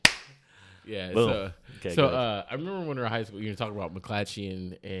Yeah. Boom. So, Okay, so go ahead. I remember when we were in high school, you were talking about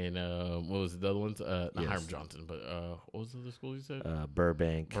McClatchy and what was the other ones? Not Yes. Hiram Johnson, but what was the other school you said?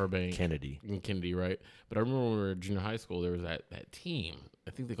 Burbank, Kennedy, right? But I remember when we were in junior high school, there was that team. I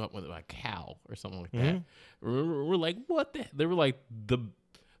think they got one like Cal or something like that. Remember, we're like, what the? They were like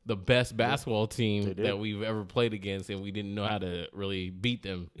the best basketball team that we've ever played against, and we didn't know how to really beat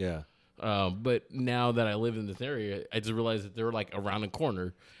them. Yeah. But now that I live in this area, I just realized that they're like around the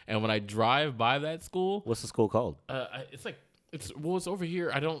corner. And when I drive by that school, What's the school called? it's like it's over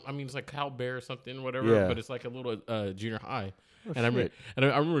here. It's like Cal Bear or something, or whatever. Yeah. But it's like a little junior high. Oh, and I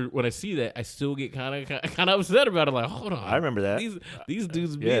remember when I see that, I still get kind of upset about it. Like, hold on, I remember that. These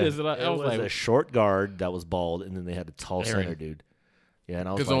dudes beat us, and I was like, a short guard that was bald, and then they had a tall Aaron. center dude. Yeah, and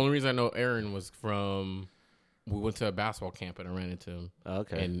I was because like, the only reason I know Aaron was from. We went to a basketball camp and I ran into him.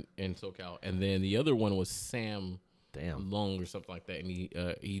 okay, in SoCal, and then the other one was Sam. damn. Long or something like that, and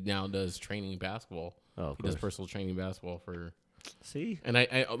he now does training basketball. Oh, of he does course. personal training basketball for. See, And I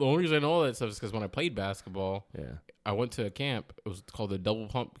the only reason I know all that stuff is because when I played basketball, yeah, I went to a camp. It was called the Double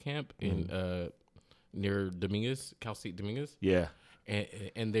Pump Camp in near Dominguez, Cal State Dominguez, yeah.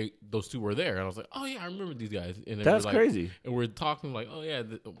 and those two were there, and I was like, oh yeah, I remember these guys. And they That's were like, crazy. And we're talking like, oh yeah,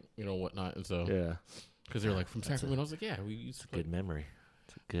 whatnot, and so Yeah, because they're like from Sacramento, I was like, yeah, we used to play. good memory.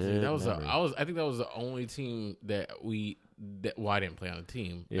 It's a good. See, that was memory. I think that was the only team that I didn't play on a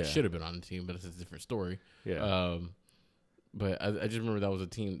team. I Yeah. should have been on the team, but it's a different story. Yeah. But I just remember that was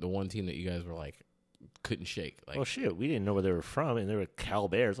the one team that you guys were like couldn't shake. Like, well, shit, we didn't know where they were from, and they were Cal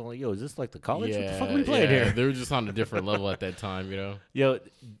Bears. I'm like, yo, is this like the college? What the fuck are we playing here? They were just on a different level at that time, Yo,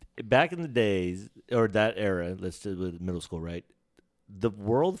 back in the days, or that era, let's do with middle school, right? The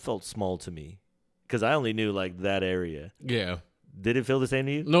world felt small to me because I only knew like that area. Yeah. Did it feel the same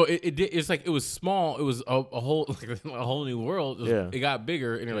to you? No, it did. It's like it was small. It was a whole a whole new world. It got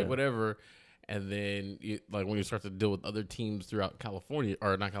bigger, and you're like whatever. And then like when you start to deal with other teams throughout California,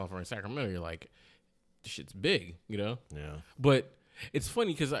 or not California, Sacramento, you're like, this shit's big, Yeah. But it's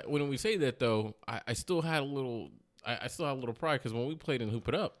funny because when we say that though, I still had a little, I still had a little pride because when we played in Hoop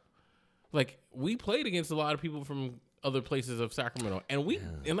It Up, like we played against a lot of people from other places of Sacramento,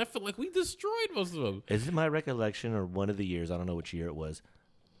 and I feel like we destroyed most of them. Is it my recollection or one of the years? I don't know which year it was,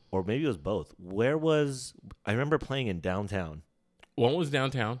 or maybe it was both. I remember playing in downtown. One was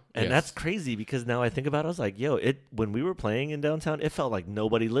downtown, and that's crazy because now I think about it, I was like, yo, when we were playing in downtown, it felt like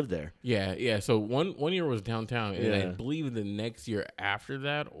nobody lived there. Yeah. So one year was downtown, and I believe the next year after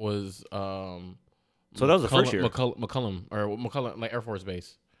that was so that was the first year. McCullum, like Air Force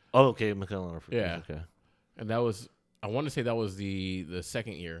Base. Oh, okay, McCullum Air Force Base. Yeah. Okay. And that was, I want to say that was the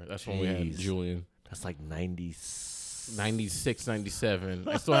second year. That's when we had Julian. That's like 96, 97.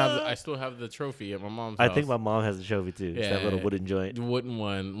 I still have the trophy at my mom's I house. think my mom has the trophy too. It's that little wooden joint. The wooden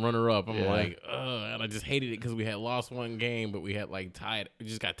one, runner up. I'm like, ugh. And I just hated it because we had lost one game, but we had like tied. We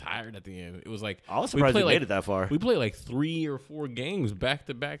just got tired at the end. It was like, I was surprised we made it that far. We played like 3 or 4 games back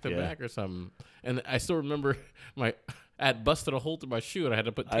to back or something. And I still remember I had busted a hole through my shoe and I had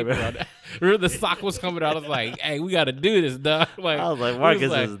to put tape around it. Remember the sock was coming out. I was like, hey, we got to do this, dog. Like, I was like,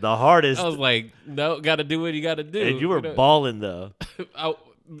 Marcus is the hardest. I was like, no, got to do what you got to do. And you were balling, though. I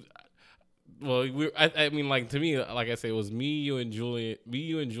mean, like, to me, like I say, it was me, you, and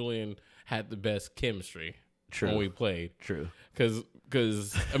Julian had the best chemistry when we played. True.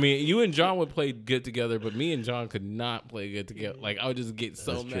 Because, I mean, you and John would play good together, but me and John could not play good together. Like, I would just get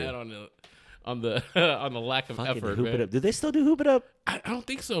so mad on the lack of effort, Hoop man. It Up. Did they still do Hoop It Up? I don't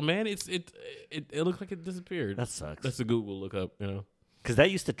think so, man. It looked like it disappeared. That sucks. That's a Google look up, Because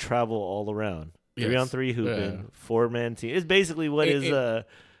that used to travel all around. 3-on-3 hooping, 4-man team. It's basically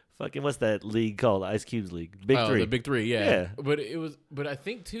what's that league called? Ice Cube's league. Big Three. The Big Three, yeah. But I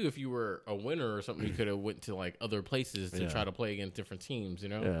think too, if you were a winner or something, you could have went to like other places to try to play against different teams,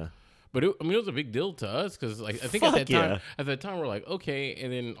 Yeah. But it was a big deal to us because, like, I think at that time we're like, okay,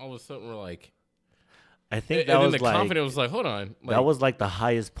 and then all of a sudden we're like, I think that was the confidence was like, hold on, like, that was like the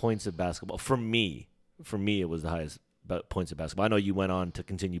highest points of basketball for me. For me, it was the highest points of basketball. I know you went on to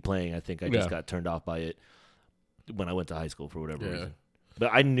continue playing. I think I just got turned off by it when I went to high school for whatever reason. But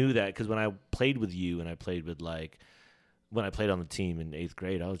I knew that because when I played with you and I played with when I played on the team in 8th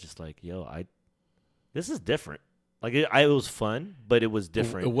grade, I was just like, yo, this is different. Like it was fun, but it was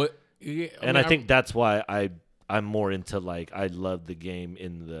different. I think that's why I'm more into like I love the game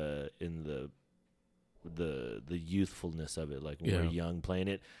in the youthfulness of it, like when we're young playing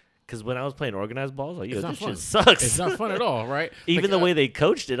it. Because when I was playing organized balls, like, yo, this shit sucks. It's not fun at all, right? Even the way they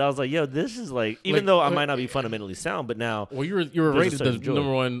coached it, I was like, yo, this is like, even though I might not be fundamentally sound, but now. Well, you were rated the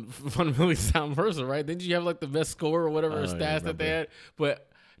number one fundamentally sound person, right? Didn't you have like the best score or whatever stats that they had? But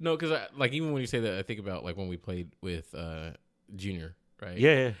No, because like even when you say that, I think about like when we played with Junior, right?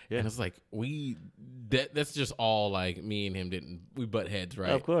 Yeah. And it's like that's just all like me and him we butt heads,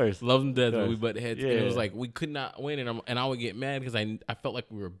 right? Of course, love him to death, but we butt heads, Yeah. and it was like we could not win, and I would get mad because I felt like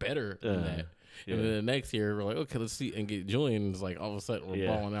we were better than that. Yeah. And then the next year we're like, okay, let's see and get Julian. It's like all of a sudden we're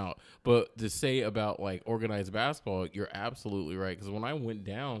balling out. But to say about like organized basketball, you're absolutely right. Because when I went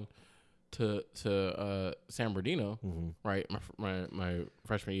down to San Bernardino, right, my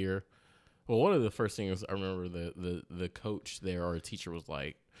freshman year, well, one of the first things I remember the coach there or a teacher was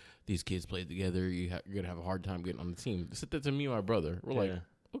like, these kids played together. You're gonna have a hard time getting on the team. They said that to me and my brother. We're like,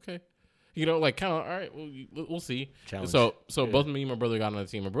 okay. You know, like kind of, all right, well, we'll see. Challenge. So both me and my brother got on the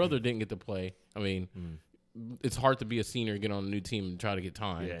team. My brother didn't get to play. I mean, it's hard to be a senior, get on a new team, and try to get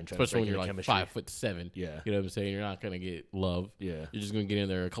time, especially when you're like chemistry. 5'7". Yeah. You know what I'm saying? You're not going to get love. Yeah. You're just going to get in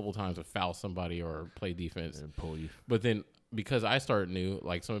there a couple times and foul somebody or play defense. And pull you. But then because I started new,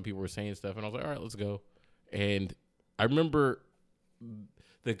 like some people were saying stuff, and I was like, all right, let's go. And I remember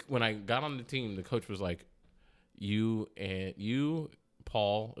when I got on the team, the coach was like, you,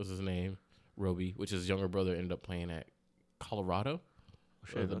 Paul is his name, Roby, which his younger brother ended up playing at Colorado.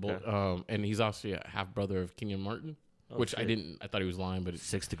 Sure, and he's also a half brother of Kenyon Martin, which I thought he was lying, but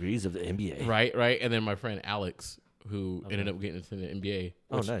 6 degrees of the NBA. Right. And then my friend Alex, who ended up getting into the NBA.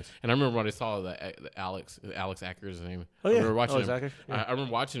 Nice. And I remember when I saw the Alex Acker is his name. Oh, yeah. I remember watching him. Acker? Yeah. I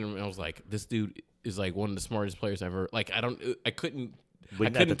remember watching him, and I was like, this dude is like one of the smartest players ever. Like, I couldn't.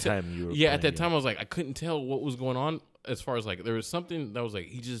 At the time you were at that time I was like, I couldn't tell what was going on as far as like there was something that was like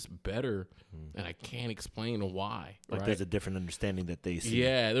he's just better, and I can't explain why. Like there's a different understanding that they see.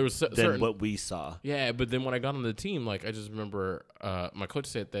 Yeah, there was than what we saw. Yeah, but then when I got on the team, like I just remember my coach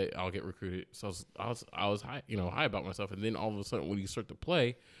said that I'll get recruited, so I was high, high about myself, and then all of a sudden when you start to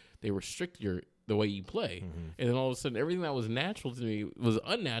play, they restrict the way you play, and then all of a sudden everything that was natural to me was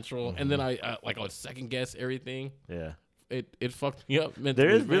unnatural, and then I would second guess everything. Yeah. It fucked me up mentally.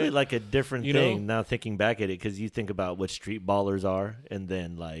 There is really like a different thing know? now thinking back at it, because you think about what street ballers are, and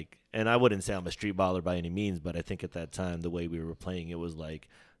then like, and I wouldn't say I'm a street baller by any means, but I think at that time the way we were playing, it was like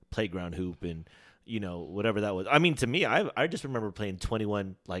playground hoop and whatever that was. I mean, to me, I just remember playing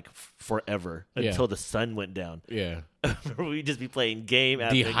 21 like forever until the sun went down. Yeah, we'd just be playing game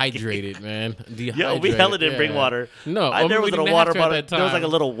after dehydrated, game. man. Dehydrated. Yeah, we hella didn't bring water. No, there was a water bottle. There was like a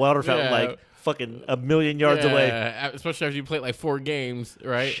little water fountain, Yeah. like fucking a million yards away. Especially after you played like 4 games,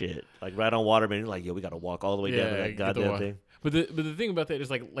 right? Shit, like right on Waterman. You're like, yo, we got to walk all the way down to that goddamn thing. But the thing about that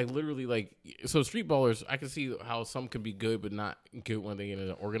is like literally like, so street ballers, I can see how some could be good but not good when they get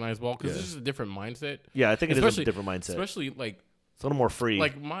into organized ball, because it's just a different mindset. Yeah, I think it is a different mindset. Especially like it's a little more free.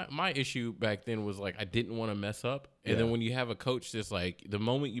 Like my issue back then was like I didn't want to mess up, and then when you have a coach that's like the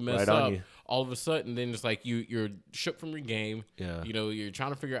moment you mess up, all of a sudden then it's like you're shook from your game. Yeah, you're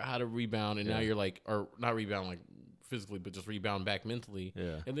trying to figure out how to rebound, and now you're like, or not rebound like physically, but just rebound back mentally.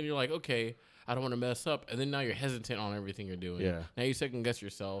 Yeah, and then you're like, okay, I don't want to mess up, and then now you're hesitant on everything you're doing. Yeah, now you second guess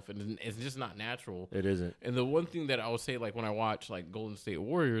yourself, and it's just not natural. It isn't. And the one thing that I would say, like when I watch like Golden State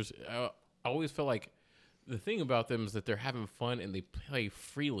Warriors, I always felt like the thing about them is that they're having fun and they play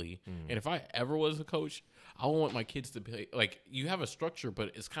freely. And if I ever was a coach, I would want my kids to play like, you have a structure,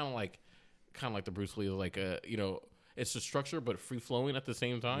 but it's kind of like the Bruce Lee, like it's a structure but free flowing at the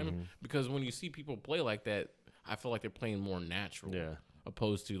same time. Because when you see people play like that, I feel like they're playing more natural. Yeah.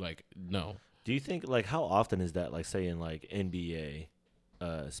 Opposed to like no. Do you think like how often is that, like say in like NBA?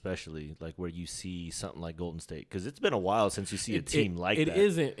 Especially like where you see something like Golden State, because it's been a while since you see a team like that. It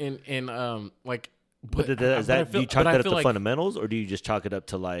isn't, and like. But do you chalk that up to fundamentals, or do you just chalk it up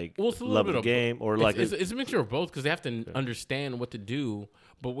to like love of the game, or like it's a mixture of both, because they have to understand what to do.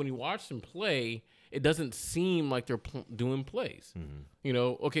 But when you watch them play, it doesn't seem like they're doing plays.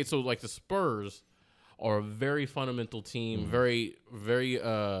 Okay, so like the Spurs are a very fundamental team, very very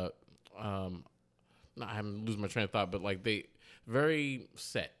I'm losing my train of thought, but like they very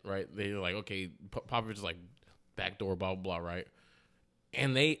set, right? They're like, okay, Popovich is like backdoor, blah blah blah, right?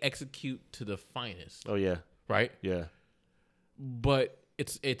 And they execute to the finest. Oh yeah, right. Yeah, but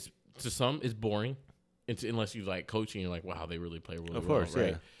it's to some it's boring, unless you like coaching. You're like, wow, they really play really well. Of course,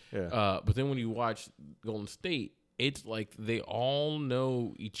 right? Yeah. But then when you watch Golden State, it's like they all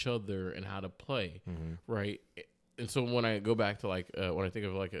know each other and how to play, right? And so when I go back to like when I think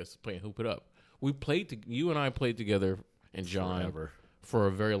of like us playing Hoop It Up, you and I played together, and John forever. For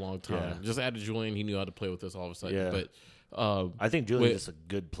a very long time. Yeah. Just added Julian, he knew how to play with us all of a sudden. Yeah. But I think Julian's just a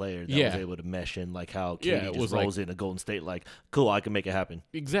good player that was able to mesh in, like how KD just rolls into Golden State, like, cool, I can make it happen.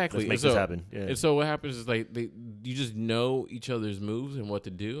 Exactly. Let's make this happen. Yeah. And so what happens is like you just know each other's moves and what to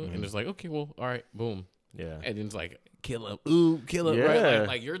do, and it's like, okay, well, all right, boom. Yeah. And then it's like, kill him, ooh, kill him, Yeah. right?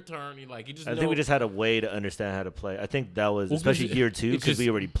 Like your turn, you just. I think we just had a way to understand how to play. I think that was especially year 2 because we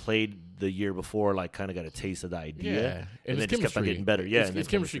already played the year before, like kind of got a taste of the idea, and then just kept on getting better. Yeah, it's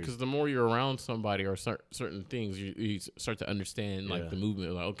chemistry because the more you're around somebody or certain things, you start to understand like the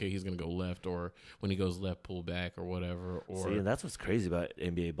movement. Like, okay, he's gonna go left, or when he goes left, pull back, or whatever. Or see, and that's what's crazy about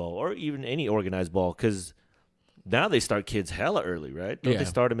NBA ball or even any organized ball because now they start kids hella early, right? Don't they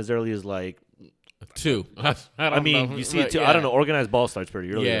start them as early as like 2? I mean, you see it too. Yeah. I don't know. Organized ball starts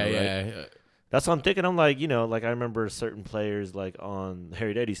pretty early. Yeah, though, right? That's what I'm thinking. I'm like, like I remember certain players like on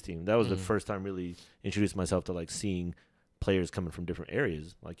Harry Eddy's team. That was the first time really introduced myself to like seeing players coming from different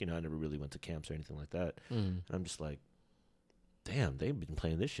areas. Like, I never really went to camps or anything like that. And I'm just like, damn, they've been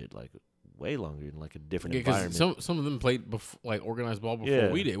playing this shit like way longer in like a different environment. Some of them played like organized ball before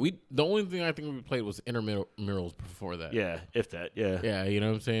we did. The only thing I think we played was intramurals before that. Yeah, if that. Yeah. Yeah, you know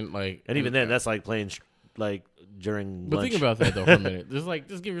what I'm saying? Like, and even then, that's like playing like during. But lunch. think about that though for a minute.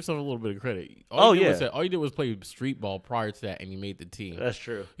 Just give yourself a little bit of credit. All you did was play street ball prior to that, and you made the team. That's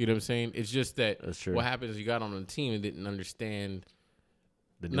true. You know what I'm saying? It's just that that's true. What happened is you got on the team and didn't understand.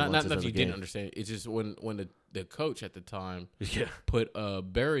 Not that you didn't understand. It's just when the coach at the time put a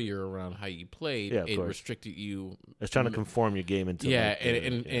barrier around how you played, it restricted you. It's trying to conform your game into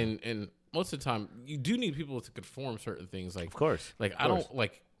and most of the time you do need people to conform certain things. Like, of course, like I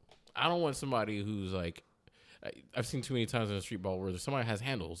don't want somebody who's like. I've seen too many times in the street ball where somebody has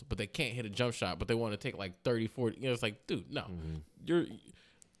handles, but they can't hit a jump shot, but they want to take like 30, 40. It's like, dude, no. You're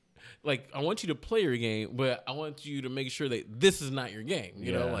like, I want you to play your game, but I want you to make sure that this is not your game.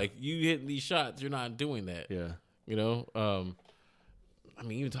 You know, like you hitting these shots, you're not doing that. Yeah. You know, I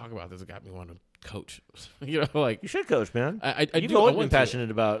mean, even talk about this, it got me wanting to coach. Like you should coach, man. You've always been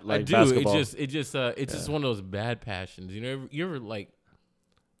passionate about like basketball. It's just one of those bad passions. You ever like.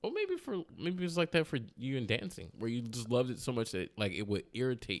 Well, maybe it's like that for you in dancing, where you just loved it so much that like it would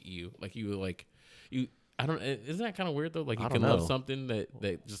irritate you. Like you would like you. I don't. Isn't that kind of weird though? Like you can love something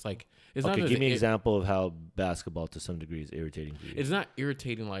that just like it's not. Give me an example of how basketball to some degree is irritating to you. It's not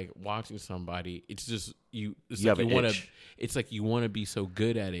irritating like watching somebody. It's just you. It's you like you want to. It's like you want to be so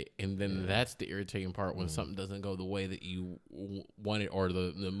good at it, and then that's the irritating part when something doesn't go the way that you wanted, or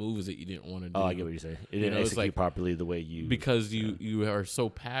the moves that you didn't want to do. Oh, I get what you're saying. It didn't execute properly the way you because you are so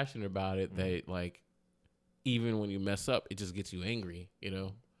passionate about it that like even when you mess up, it just gets you angry.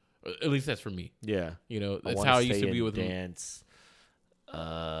 At least that's for me. Yeah. That's how I used to be with dance. When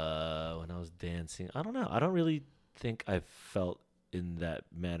I was dancing, I don't know. I don't really think I felt in that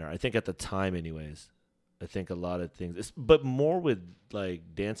manner. I think at the time, anyways. I think a lot of things, but more with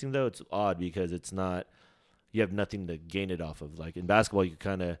like dancing though, it's odd because it's not. You have nothing to gain it off of. Like in basketball, you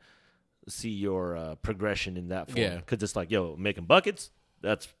kind of see your progression in that form. Yeah. Because it's like, making buckets.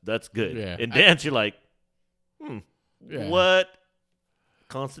 That's good. Yeah. In dance, you're like, what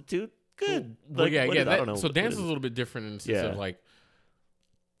constitute good? Well, like, I don't know. So what dance is a little bit different in the sense of like,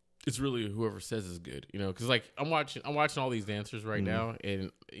 it's really whoever says is good, because like I'm watching all these dancers right now,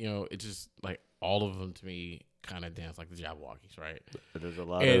 and it's just like all of them to me kind of dance like the Jabberwockies, right? But there's a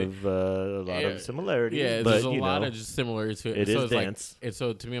lot of similarities. Yeah, but, there's a lot of just similarities to it. It is dance, and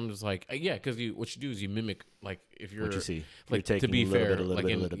so to me, I'm just like, because what you do is you mimic, like if you're what you see, like to be fair,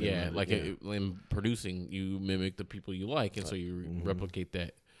 in producing, you mimic the people you like, and so you replicate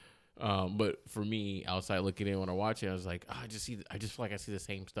that. But for me, outside looking in when I watch it, I was like, I just feel like I see the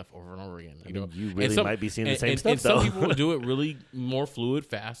same stuff over and over again. You really might be seeing the same stuff. And some people will do it really more fluid,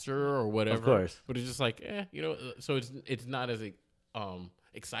 faster, or whatever. Of course, but it's just like, So it's not as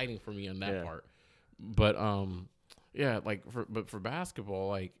exciting for me on that part. But for basketball,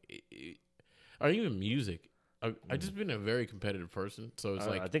 like, or even music, I've just been a very competitive person. So it's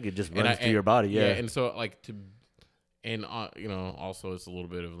like I think it just runs through your body. Yeah, and so like to. And also it's a little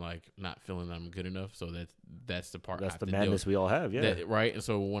bit of like not feeling that I'm good enough. So that's the part. That's the madness we all have, right. And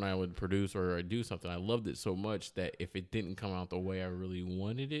so when I would produce or I do something, I loved it so much that if it didn't come out the way I really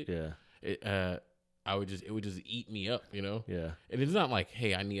wanted it, it would just eat me up, Yeah. And it's not like,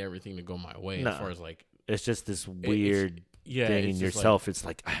 hey, I need everything to go my way. As far as like, it's just this weird thing in yourself. It's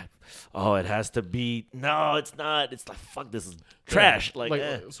like, it has to be. No, it's not. It's like, fuck, this is trash.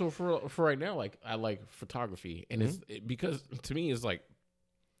 So for right now, like I like photography, and it's because to me it's like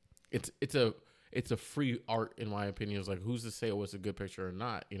it's a free art in my opinion. It's like, who's to say what's a good picture or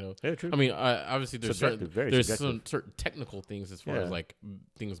not? Yeah, true. I mean, obviously there's subjective. some certain technical things as far as like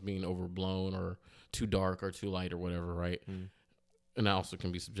things being overblown or too dark or too light or whatever, right? And that also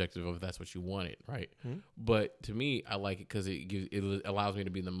can be subjective if that's what you wanted, right? But to me, I like it because it allows me to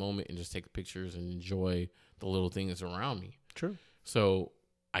be in the moment and just take pictures and enjoy the little things around me. True. So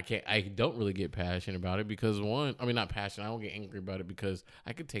I don't really get passionate about it because not passionate. I don't get angry about it because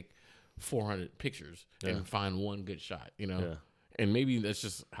I could take 400 pictures and find one good shot, Yeah. And maybe that's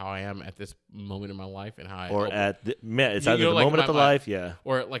just how I am at this moment in my life and how it's either the moment of the life,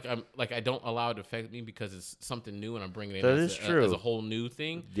 or I don't allow it to affect me because it's something new and I'm bringing it as a whole new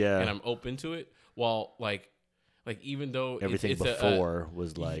thing, and I'm open to it. While like even though everything it's before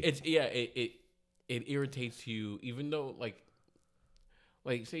was like it irritates you, even though like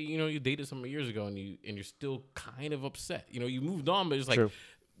say you dated someone years ago and you're still kind of upset, you moved on, but it's like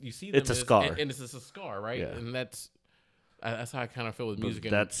you see them it's a scar, and it's just a scar, right? Yeah. And that's how I kind of feel with music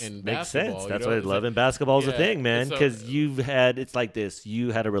and makes basketball. Sense. That's why love in basketball is a thing, man. Because it's like this.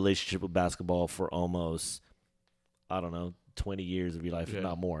 You had a relationship with basketball for almost, 20 years of your life, if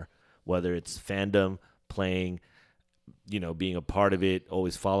not more. Whether it's fandom, playing, being a part of it,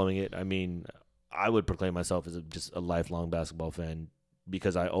 always following it. I mean, I would proclaim myself as just a lifelong basketball fan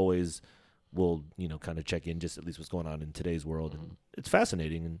because I always will, kind of check in just at least what's going on in today's world. And it's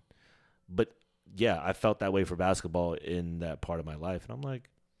fascinating. But yeah, I felt that way for basketball in that part of my life. And I'm like,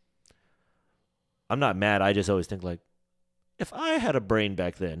 I'm not mad. I just always think like, if I had a brain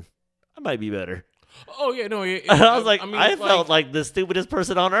back then, I might be better. Oh, yeah, no. Yeah, I was like, I felt like the stupidest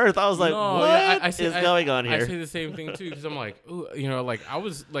person on earth. I was like, what is going on here? I say the same thing, too, because I'm like, ooh, I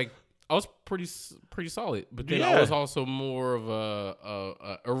was pretty solid. But then I was also more of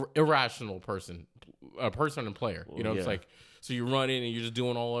a irrational person, a player. It's like, so you run in and you're just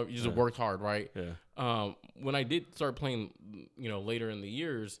doing you just worked hard, right? Yeah. When I did start playing, later in the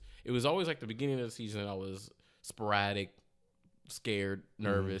years, it was always like the beginning of the season. I was sporadic, scared,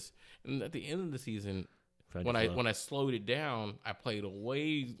 nervous, and at the end of the season, when I slowed it down, I played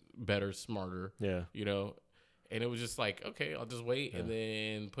way better, smarter. Yeah. And it was just like, okay, I'll just wait and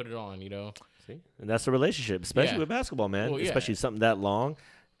then put it on. See, and that's the relationship, especially with basketball, man. Well, especially something that long,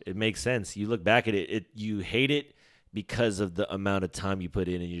 it makes sense. You look back at it, you hate it because of the amount of time you put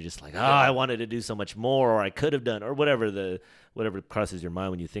in, and you're just like, I wanted to do so much more, or I could have done, or whatever crosses your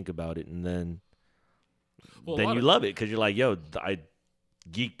mind when you think about it, and then you love it because you're like, yo, I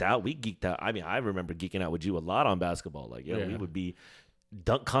geeked out. We geeked out. I mean, I remember geeking out with you a lot on basketball. Like, we would be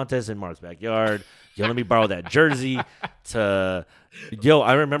dunk contest in Mark's backyard. Yo, let me borrow that jersey. I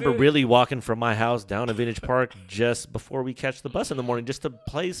remember really walking from my house down to Vintage Park just before we catch the bus in the morning just to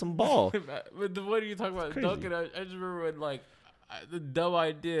play some ball. But what are you talking about dunking? I just remember when the dumb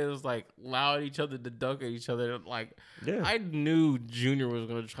idea was allowing each other to dunk at each other. I knew Junior was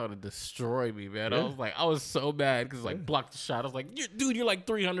gonna try to destroy me, man. I was so mad because blocked the shot. I was like, dude, you're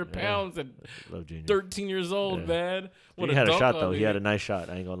 300 pounds and 13 years old, man. He had a shot though. He had a nice shot.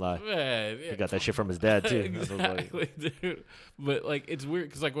 I ain't gonna lie. Man, he got that shit from his dad too. Exactly, dude. But it's weird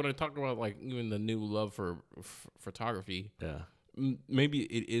because when I talk about even the new love for photography, maybe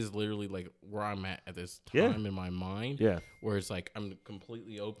it is literally where I'm at this time in my mind. Yeah. Where it's I'm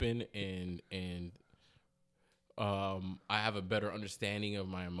completely open and I have a better understanding of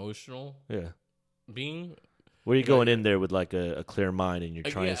my emotional being. Where you going in there with a clear mind and you're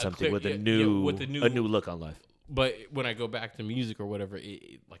trying something with a new look on life. But when I go back to music or whatever,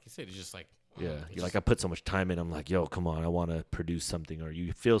 it like you said, it's just you're I put so much time in. I'm like, yo, come on, I want to produce something, or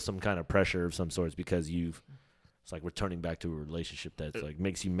you feel some kind of pressure of some sorts because it's like returning back to a relationship that's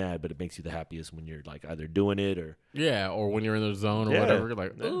makes you mad, but it makes you the happiest when you're either doing it or or when you're in the zone or whatever.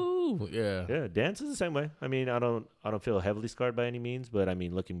 You're ooh, yeah. Dance is the same way. I mean, I don't feel heavily scarred by any means, but I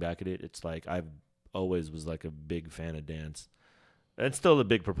mean, looking back at it, it's I've always was a big fan of dance, and still a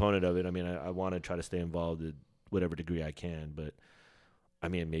big proponent of it. I mean, I want to try to stay involved at whatever degree I can, but I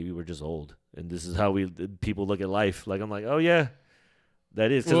mean, maybe we're just old, and this is how people look at life. I'm like, oh yeah.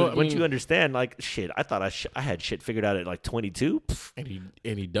 That is, because once you understand, shit, I thought I had shit figured out at 22. And he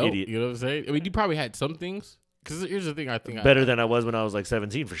don't. Idiot. You know what I'm saying? I mean, you probably had some things. Because here's the thing, I think better than I was when I was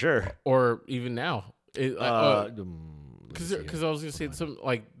 17 for sure, or even now. Because I was gonna say some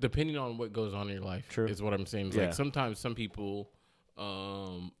depending on what goes on in your life. True. Is what I'm saying. It's sometimes some people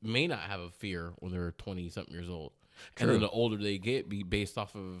may not have a fear when they're 20-something years old, and then the older they get, based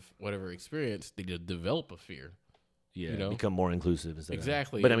off of whatever experience, they just develop a fear. Yeah, become more inclusive.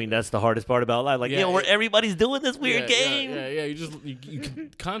 Exactly. But I mean, that's the hardest part about life. Where everybody's doing this weird game. Yeah. You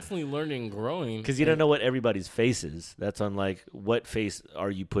constantly learning and growing. Because you don't know what everybody's face is. That's unlike what face are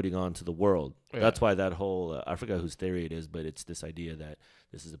you putting on to the world. Yeah. That's why that whole, I forgot whose theory it is, but it's this idea that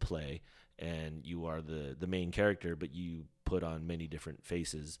this is a play and you are the main character, but you put on many different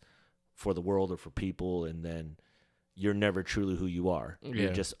faces for the world or for people, and then you're never truly who you are. Yeah.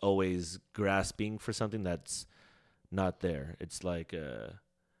 You're just always grasping for something that's not there. It's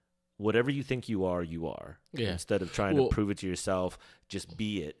whatever you think you are, Yeah. Instead of trying to prove it to yourself, just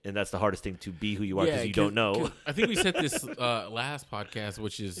be it. And that's the hardest thing, to be who you are, because you don't know. I think we said this last podcast,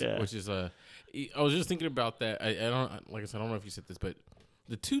 which is I was just thinking about that. I don't, like I said, I don't know if you said this, but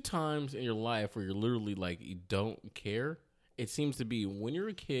the 2 times in your life where you're literally like you don't care, it seems to be when you're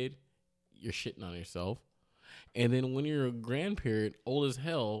a kid, you're shitting on yourself. And then when you're a grandparent, old as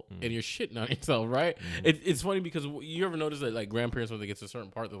hell, and you're shitting on yourself, right? It's funny because you ever notice that like grandparents, when they get to a certain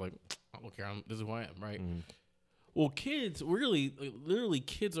part, they're like, I don't care, this is who I am, right? Well, kids, really, like, literally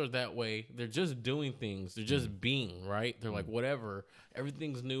kids are that way. They're just doing things. They're just being, right? They're like, whatever.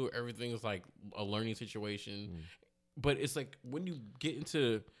 Everything's new. Everything's like a learning situation. But it's like when you get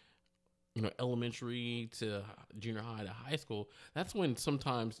into, elementary to junior high to high school, that's when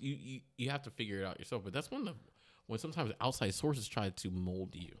sometimes you have to figure it out yourself. But that's when sometimes outside sources try to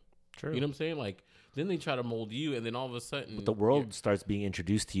mold you. True. You know what I'm saying? Like, then they try to mold you, and then all of a sudden, but the world starts being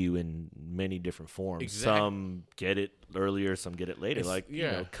introduced to you in many different forms. Exactly. Some get it earlier, some get it later.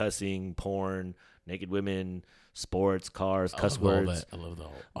 Cussing, porn, naked women, sports, cars, cuss words. I love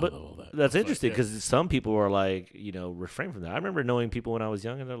all that. That's interesting because some people are like, refrain from that. I remember knowing people when I was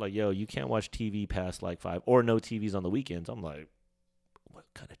young, and they're like, yo, you can't watch TV past like 5, or no TVs on the weekends. I'm like, what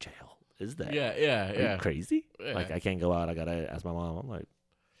kind of jail is that? Yeah. Are you crazy? Yeah. Like, I can't go out. I got to ask my mom. I'm like,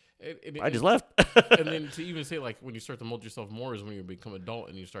 I just left. And then to even say, like, when you start to mold yourself more is when you become adult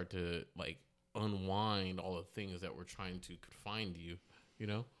and you start to, like, unwind all the things that were trying to confine you,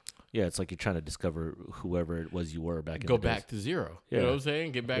 Yeah, it's like you're trying to discover whoever it was you were back in the days. Go back to zero. Yeah. You know what I'm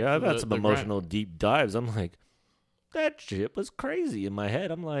saying? Get back to I've had some emotional deep dives. I'm like, that shit was crazy in my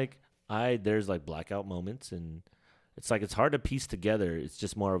head. I'm like, there's like blackout moments, and it's like it's hard to piece together. It's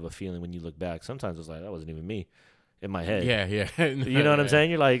just more of a feeling when you look back. Sometimes it's like, that wasn't even me. In my head. Yeah. You know what I'm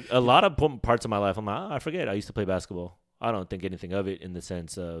saying? You're like, a lot of parts of my life, I'm like, I forget. I used to play basketball. I don't think anything of it in the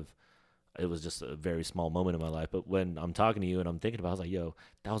sense of it was just a very small moment in my life. But when I'm talking to you and I'm thinking about it, I was like, yo,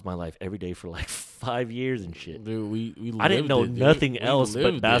 that was my life every day for like 5 years and shit. Dude, I didn't know nothing else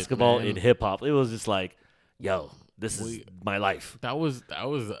but basketball and hip hop. It was just like, yo, this is my life. That was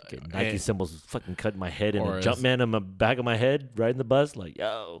Nike symbols fucking cut my head and a Jumpman on the back of my head riding the bus. Like,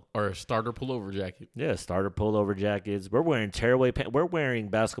 yo. Or a starter pullover jacket. Yeah, starter pullover jackets. We're wearing tearaway pants. We're wearing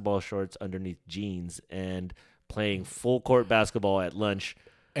basketball shorts underneath jeans and playing full court basketball at lunch.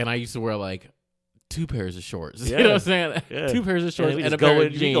 And I used to wear like 2 pairs of shorts. Yeah. You know what I'm saying? Yeah. 2 pairs of shorts and a pair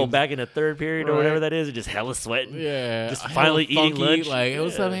of jeans. We go back in the third period or whatever that is and just hella sweating. Yeah. Just finally eating lunch. Like,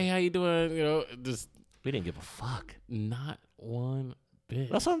 what's up? Hey, how you doing? We didn't give a fuck. Not one bit.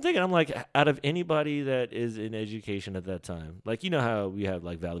 That's what I'm thinking. I'm like, out of anybody that is in education at that time, like, you know how we have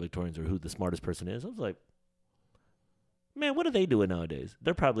like valedictorians or who the smartest person is? I was like, man, what are they doing nowadays?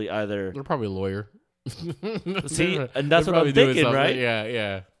 They're probably a lawyer. See, and that's what I'm thinking, right?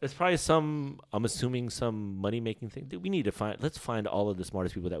 Yeah. It's probably I'm assuming some money-making thing. Dude, we need to let's find all of the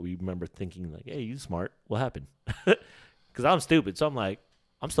smartest people that we remember thinking like, hey, you smart. What happened? Because I'm stupid. So I'm like,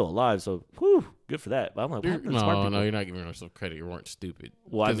 I'm still alive, so whew, good for that. But I'm like, what smart people? No, you're not giving yourself credit. You weren't stupid.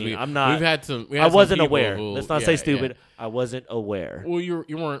 Well, I mean, I'm not. We've had some. I wasn't aware. Let's not say stupid. Yeah. I wasn't aware. Well, you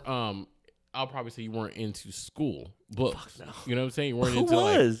weren't. I'll probably say you weren't into school books. No. You know what I'm saying? You weren't Who into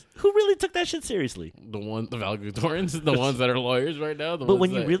was? Who really took that shit seriously? The valedictorians, the ones that are lawyers right now. But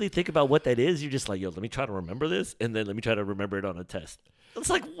when you really think about what that is, you're just like, yo, let me try to remember this, and then let me try to remember it on a test. It's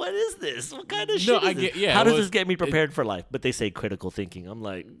like, what is this? What kind of shit is this? Yeah, how does this get me prepared for life? But they say critical thinking. I'm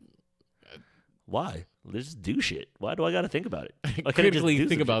like, why? Let's just do shit. Why do I got to think about it? Critically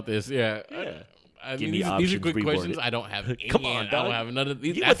think about this. Yeah. I mean, these are good questions. I don't have any. Come on, I don't have none of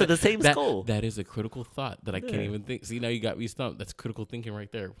these. You went to the same school. That is a critical thought that I can't even think. See, now you got me stumped. That's critical thinking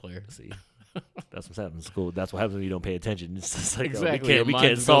right there, player. See, that's what's happening in school. That's what happens when you don't pay attention. It's just like, exactly. We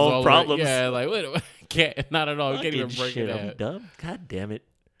can't solve problems. Yeah, like, wait, can't. Not at all. We can't even break it I'm dumb. God damn it.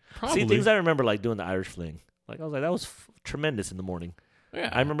 Probably. See, things I remember, like doing the Irish fling. Like, I was like, that was tremendous in the morning. Yeah.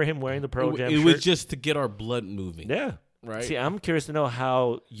 I remember him wearing the Pearl Jam shirt. It was just to get our blood moving. Yeah. Right. See, I'm curious to know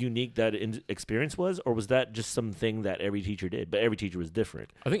how unique that experience was, or was that just something that every teacher did? But every teacher was different.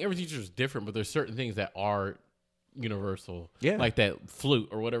 I think every teacher is different, but there's certain things that are universal. Yeah. Like that flute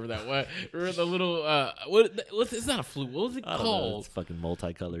or whatever that was. Or the little, it's not a flute. What was it called? It's fucking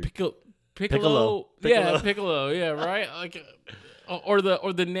multicolored. Piccolo. Yeah, piccolo. Yeah, right? Like... Or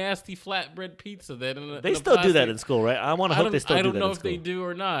the nasty flatbread pizza that they still do that in school, right? I want to hope they still do that. I don't know if they do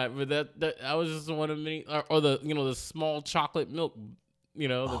or not, but that I was just one of many, or the the small chocolate milk, that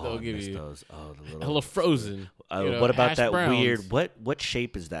they'll give you. Those. Oh, the little hella frozen. What about that browns. Weird? What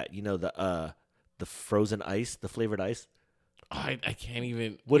shape is that? The frozen ice, the flavored ice. I can't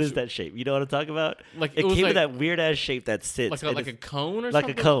even. What is that shape? You know what I'm talking about? Like it was came like, in that weird ass shape that sits. like a cone or like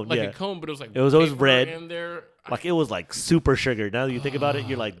something? a cone, like yeah. a cone, but it was like It was always paper red. in there. Like it was like super sugar. Now that you think about it,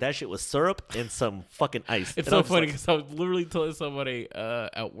 you're like that shit was syrup and some fucking ice. It's And so I'm funny just because I was literally telling somebody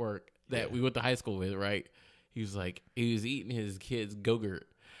at work that we went to high school with, right? He was eating his kid's Go-Gurt,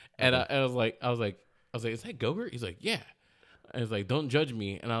 and I was like, is that Go-Gurt? He's like, yeah. I was like, don't judge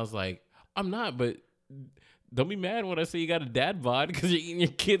me, and I was like, I'm not, but don't be mad when I say you got a dad bod because you're eating your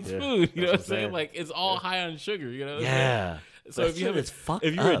kid's food. You know what I'm saying? Like it's all high on sugar. You know? What I'm saying? So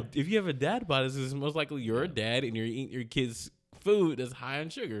if you have a dad bod, it's most likely you're a dad and you're eating your kid's food that's high on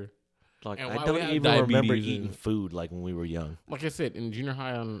sugar. like, And I why don't we have even remember diabetes eating and- food like when we were young. Like I said, in junior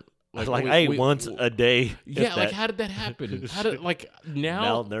high on I ate once a day. Yeah, like how did that happen? How did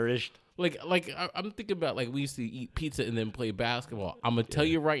now? Malnourished. I'm thinking about we used to eat pizza and then play basketball. I'm gonna tell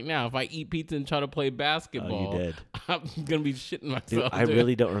you right now, if I eat pizza and try to play basketball, dead. I'm gonna be shitting myself. Dude, I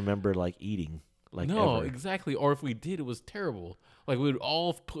really don't remember eating. No, ever. exactly. Or if we did, it was terrible. Like we would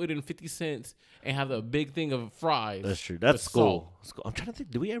all put in 50 cents and have a big thing of fries. That's true. That's with school. salt. I'm trying to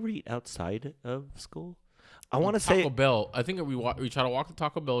think. Do we ever eat outside of school? I want to Taco say, Bell. I think we try to walk to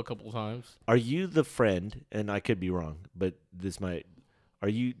Taco Bell a couple of times. are you the friend? And I could be wrong, but are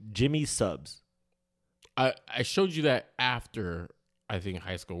you Jimmy Subs? I showed you that after I think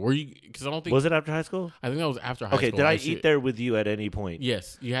high school. Were you? Because I don't think Was it after high school? I think that was after high school. Okay, did I eat there with you at any point?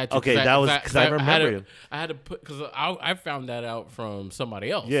 Yes, you had to. Okay, that was because I remember him. I had to put because I found that out from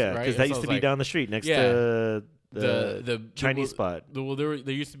somebody else. Yeah, right? because that used to be down the street next to the Chinese spot. There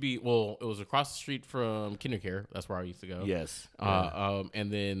used to be. Well, it was across the street from KinderCare. That's where I used to go. Yes.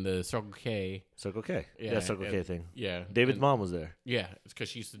 And then the Circle K. Circle K. Yeah, Yeah, Circle K thing. Yeah, David's mom was there. Yeah, it's because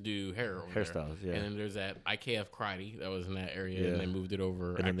she used to do Hairstyles, yeah. And then there's that IKF Karate that was in that area, Yeah. and they moved it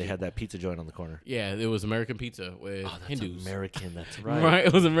over. And then they had that pizza joint on the corner. Yeah, it was American Pizza with Oh, that's Hindus. American. That's right. Right,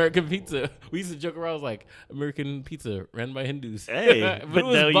 it was American Pizza. We used to joke around, it was like American Pizza ran by Hindus. Hey, but but, it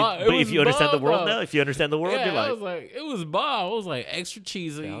was now bomb. if you understand the bomb, world though. now, if you understand the world, Yeah, you're I like, was like, it was bomb. It was like extra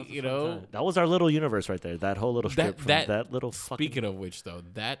cheesy, that was a you fun know. time. That was our little universe right there. That whole little strip from that little fucking. Speaking of which, though,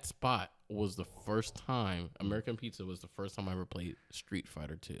 that spot was the first time American Pizza was the first time I ever played Street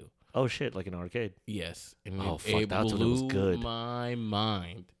Fighter 2. Oh shit! Like an arcade. Yes, and Oh, fuck, it that's when it was blew good. my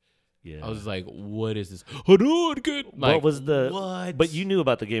mind. Yeah. I was like, "What is this? Hadouken!" Like, what was the? What? But you knew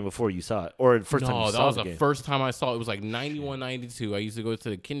about the game before you saw it, or the first time you No, saw that was the the game. first time I saw it. It was like 91, 92. I used to go to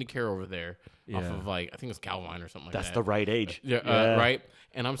the KinderCare over there off Yeah. of I think it was Calvine or something like That's that. the right age. Yeah, right.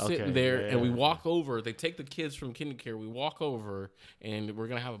 And I'm sitting Okay, there, and we yeah. walk over. They take the kids from KinderCare. We walk over, and we're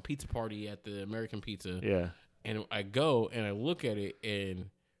gonna have a pizza party at the American Pizza. Yeah. And I go and I look at it, and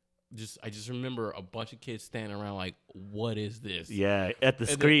I just remember a bunch of kids standing around like, "What is this?" Yeah. At the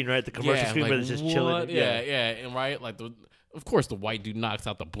screen, right? The commercial screen, like, but it's just chilling. what? Yeah, and right, like of course the white dude knocks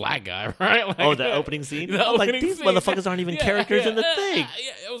out the black guy, right? Like, Oh, that opening scene. the I'm like, opening these scene. motherfuckers aren't even characters in the thing.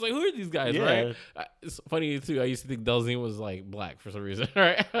 Yeah, I was like, who are these guys, Yeah. right? It's funny too. I used to think Delzine was like black for some reason,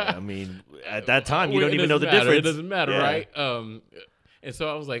 right? I mean, at that time, you Well, don't it even know the doesn't matter. difference. It doesn't matter, Yeah. right? And so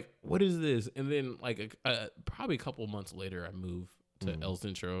I was like, what is this? And then like probably a couple months later, I moved to El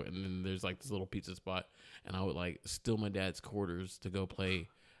Centro, and then there's like this little pizza spot, and I would like steal my dad's quarters to go play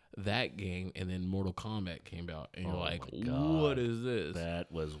that game, and then Mortal Kombat came out, and you're like, my God. what is this? That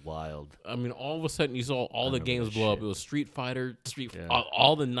was wild. I mean, all of a sudden you saw all the remember games that blow up. shit. It was Street Fighter, Yeah.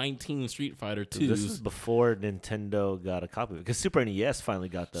 all the 19 Street Fighter 2s. This is before Nintendo got a copy of it, because Super NES finally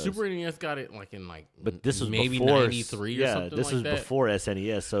got those. Super NES got it But this was maybe before 93 or something this like was that. before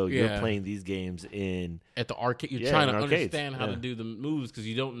SNES, so you're Yeah. playing these games in. At the arcade, you're Yeah, trying in to arcades. understand how to Yeah. do the moves because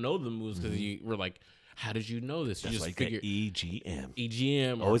you don't know the moves because you were like, how did you know this? You That's just like figure EGM.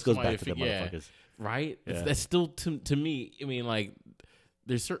 EGM or Always goes somebody back to the yeah, motherfuckers. right? Yeah. That's still to me. I mean, like,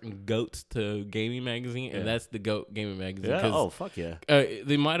 there's certain goats to gaming magazine, and Yeah. that's the goat gaming magazine. Yeah. 'cause, Oh fuck yeah.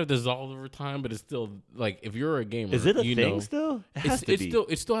 they might have dissolved over time, but it's still like if you're a gamer, Is it a you thing know, still? It has to be.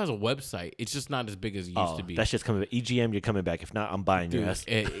 it still has a website. It's just not as big as it used to be. That's just coming back. EGM, you're coming back. If not, I'm buying your Dude, ass.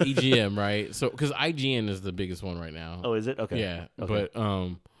 EGM, right? So because IGN is the biggest one right now. Oh, is it? Okay. Yeah, Okay.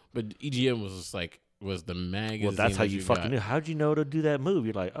 but EGM was just like was the magazine. Well, that's how that you fucking got. knew. How'd you know to do that move?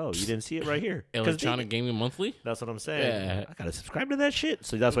 You're like, oh, you didn't see it right here. 'Cause Electronic Gaming Monthly. That's what I'm saying. Yeah. I gotta subscribe to that shit.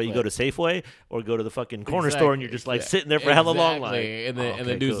 So that's why you go to Safeway or go to the fucking corner Exactly. store and you're just like sitting there for a hella long line. Exactly. And then Oh, and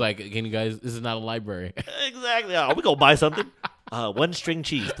the okay, dude's cool. like, "Again, you guys, this is not a library." Exactly. Oh, we go buy something. One string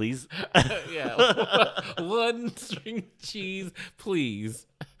cheese, please. Yeah, one string cheese, please.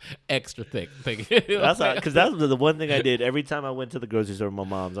 extra thick. That's because that's the one thing I did every time I went to the grocery store with my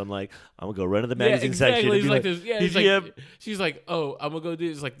mom's. I'm like, I'm gonna go run to the magazine section. He's like this. Yeah, he's like, she's like, oh, I'm gonna go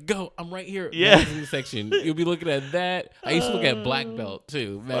do this. Like, go, I'm right here. Yeah. Magazine section. You'll be looking at that. I used to look at Black Belt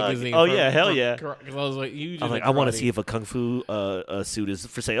too. Magazine. Oh yeah, hell yeah. Because I was like, I want to see if a kung fu suit is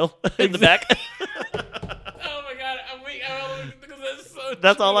for sale in the back. Oh my god, I'm weak.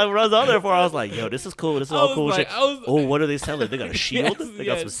 That's all I was on there for. I was like, yo, this is cool. This is all cool like, shit. What are they selling? They got a shield. They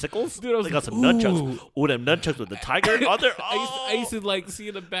got some sickles. Dude, they got some nunchucks. Oh, them nunchucks with the tiger on there. Oh. I used to like see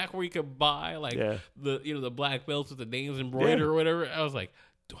in the back where you could buy like the black belts with the names embroidered or whatever. I was like,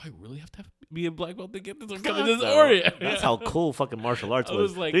 do I really have to be a black belt to get this? That's how cool fucking martial arts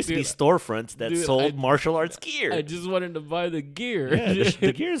was. Like, there used to be storefronts that sold martial arts gear. I just wanted to buy the gear. Yeah,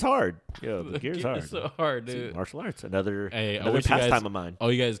 the gear is hard. Yo, the gear is hard. It's so hard, dude. Martial arts, another pastime of mine. Oh,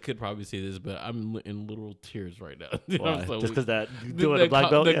 you guys could probably see this, but I'm in literal tears right now. Why? Just because that doing a black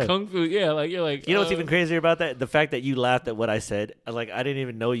belt? The kung fu, like you're like. You know what's even crazier about that? The fact that you laughed at what I said. Like I didn't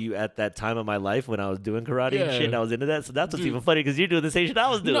even know you at that time of my life when I was doing karate and shit. And I was into that, so that's what's even funny because you're doing the same shit I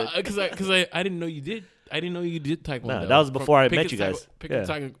was doing. No, because I didn't know you did. I didn't know you did taekwondo. No, that was before I met you guys.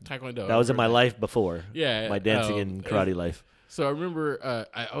 Taekwondo. That was in my life before. Yeah, my dancing and karate life. So I remember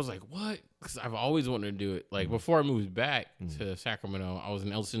I was like, what? Because I've always wanted to do it. Like before I moved back to Sacramento, I was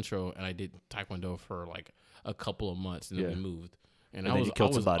in El Centro and I did taekwondo for like a couple of months, and then we moved. And then you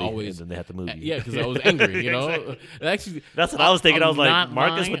killed somebody, and then they had to move you. Yeah, because I was angry, you know? Exactly. Actually, that's what I was thinking. I was like,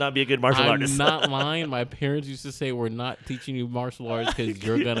 Marcus would not be a good martial artist. I'm not lying. My parents used to say, we're not teaching you martial arts because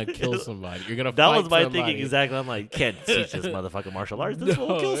you're going to kill somebody. You're going to fight somebody. That was my thinking exactly. I'm like, can't teach this motherfucking martial arts. This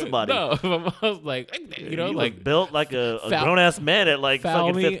will kill somebody. No, I was like, you know, like. Built like a grown-ass man at like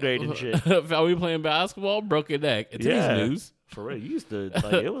fucking 5th grade and shit. Foul me playing basketball, broke your neck. It's news. For real, you used to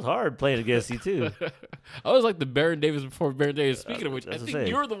it was hard playing against you too. I was like the Baron Davis before Baron Davis. Speaking of which, I think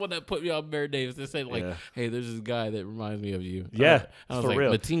you're the one that put me on Baron Davis. They said like, "Hey, there's this guy that reminds me of you." Yeah, I was for like,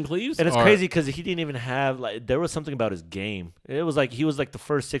 real. Mateen Cleaves, and it's crazy because he didn't even have like there was something about his game. It was like he was like the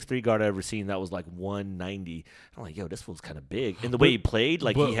first 6'3" guard I ever seen that was like 190. I'm like, yo, this fool's kind of big. And the way he played,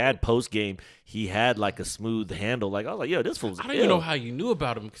 like he had post game, he had like a smooth handle. Like I was like, yo, this fool's. I don't even know how you knew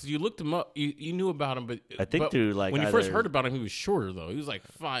about him because you looked him up. You knew about him, but I think through like when you first heard about him, he was shorter though. He was like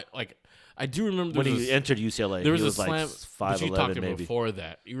 5. Like I do remember when he entered UCLA. There was he a slam. Like 5'11" you talked maybe. Before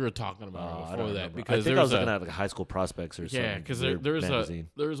that. You were talking about before that because I think I was looking at like High School Prospects or something. Yeah, because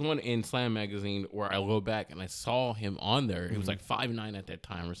there was one in Slam magazine where I go back and I saw him on there. He was like 5'9" at that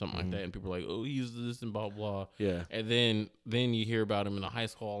time or something like that, and people were like, "Oh, he used this and blah blah." Yeah, and then you hear about him in the High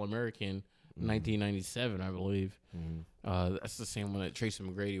School All American. 1997, I believe. That's the same one that Tracy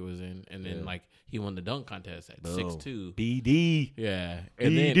McGrady was in, and then like he won the dunk contest at 6'2". BD. Yeah,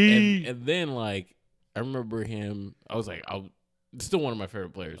 and BD. and then like I remember him. I was like, still one of my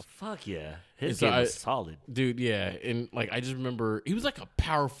favorite players. Oh, fuck yeah, his game was solid, dude. Yeah, and like I just remember he was like a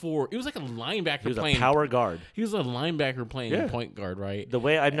power forward. He was like a linebacker. He was playing a power guard. He was a linebacker playing point guard, right? The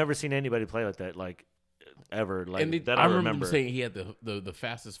way I've never seen anybody play like that, like. Ever like and that I remember saying he had the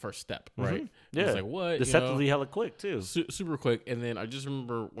fastest first step, right? Yeah, was like what deceptively hella quick too, super quick. And then I just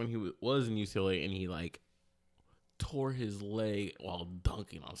remember when he was in UCLA and he like tore his leg while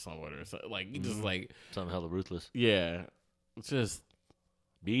dunking on someone or something. Like he just like something hella ruthless. Yeah, it's just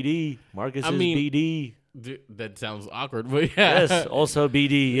BD. Marcus is BD. Dude, that sounds awkward, but yeah. Yes, also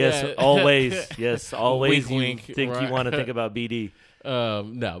BD. Yes, always. Yes, always. Wink, you think you want to think about BD.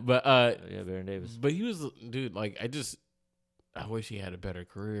 No, but yeah, Baron Davis. But he was, dude. Like, I wish he had a better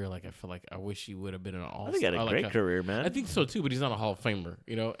career. Like, I feel like I wish he would have been an all-star. I think he had a great career, man. I think so too, but he's not a Hall of Famer,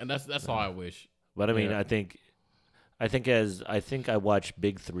 you know. And that's all I wish. But I mean, I think I watch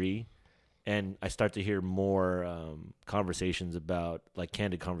Big 3, and I start to hear more conversations about like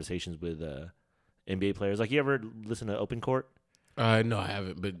candid conversations with NBA players. Like, you ever listen to Open Court? No, I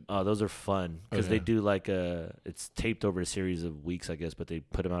haven't. But those are fun because they do like it's taped over a series of weeks, I guess, but they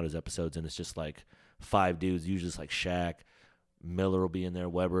put them out as episodes, and it's just like 5 dudes, usually just like Shaq, Miller will be in there,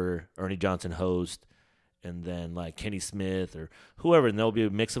 Weber, Ernie Johnson host, and then like Kenny Smith or whoever, and there'll be a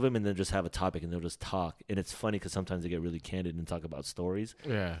mix of them, and then just have a topic, and they'll just talk, and it's funny because sometimes they get really candid and talk about stories.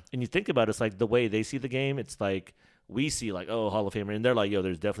 Yeah, and you think about it, it's like the way they see the game, it's like we see like, oh, Hall of Famer, and they're like, yo,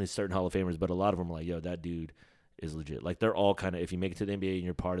 there's definitely certain Hall of Famers, but a lot of them are like, yo, that dude is legit. Like they're all kind of, if you make it to the NBA and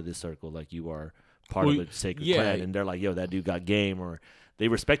you're part of this circle, like you are part of a sacred clan, and they're like, yo, that dude got game, or they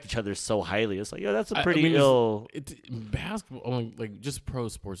respect each other so highly. It's like, yo, that's a pretty it's basketball, like just pro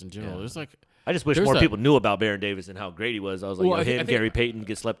sports in general. There's like, I just wish more people knew about Baron Davis and how great he was. I was like, yo, Gary Payton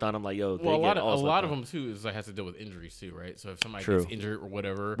get slept on. I'm like, yo, a lot of them too is like has to deal with injuries too, right? So if somebody gets injured or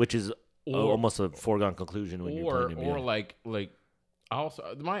whatever, which is almost a foregone conclusion when you're playing NBA. Or like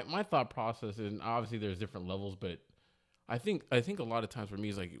also my thought process is, and obviously there's different levels, but I think a lot of times for me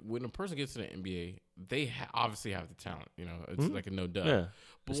is like when a person gets to the NBA, they obviously have the talent. You know, it's like a no doubt. Yeah.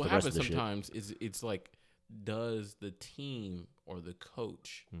 But what happens sometimes is it's like, does the team or the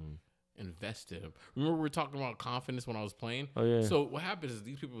coach invest in him? Remember we were talking about confidence when I was playing? Oh, yeah. So what happens is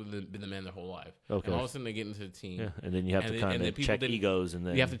these people have been the man their whole life. Okay. And all of a sudden they get into the team. Yeah. And then you have to kind of check egos. And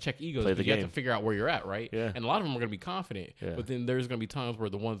then you have to check egos. Play the game. You have to figure out where you're at, right? Yeah. And a lot of them are going to be confident. Yeah. But then there's going to be times where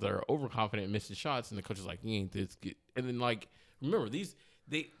the ones that are overconfident and missing shots, and the coach is like, you ain't this good. And then, like, remember,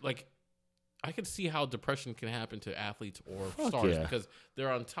 I could see how depression can happen to athletes or stars because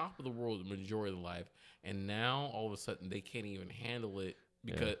they're on top of the world the majority of their life. And now, all of a sudden, they can't even handle it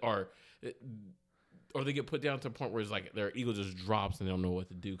because or they get put down to a point where it's like their ego just drops and they don't know what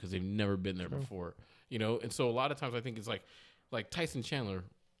to do because they've never been there before, you know? And so a lot of times I think it's like Tyson Chandler,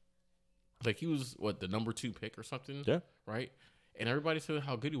 like he was, the number 2 pick or something? Yeah. Right? And everybody said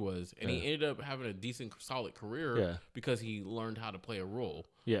how good he was. And he ended up having a decent, solid career because he learned how to play a role.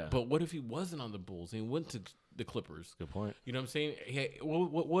 Yeah. But what if he wasn't on the Bulls and he went to the Clippers? Good point. You know what I'm saying? Hey,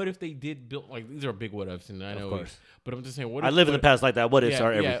 what if they did build, like, these are big what ifs, and I know, of course. But I'm just saying, what if, I live in the past like that. What ifs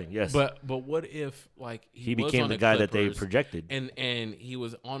are everything. Yes. But what if, like, he became the guy that they projected, and he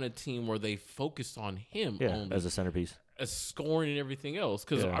was on a team where they focused on him only as a centerpiece, as scoring and everything else?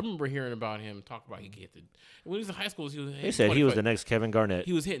 Because I remember hearing about him talk about he hit when he was in high school. They said he was the next Kevin Garnett.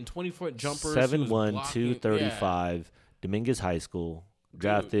 He was hitting 20-foot jumpers. 7'1", 235, Dominguez High School.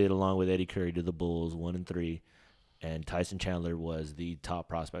 Drafted along with Eddie Curry to the Bulls, 1 and 3, and Tyson Chandler was the top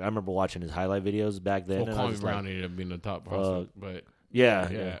prospect. I remember watching his highlight videos back then. Well, Kwame Brown ended up being the top prospect, but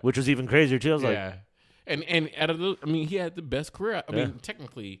which was even crazier too. I was like, and out of those, I mean, he had the best career. I mean,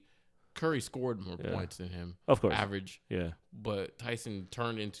 technically, Curry scored more points than him, of course, average. Yeah, but Tyson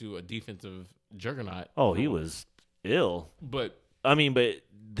turned into a defensive juggernaut. Oh, he was ill. But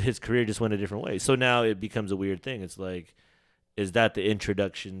his career just went a different way. So now it becomes a weird thing. It's like, is that the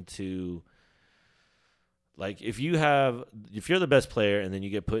introduction to, like, if you're the best player and then you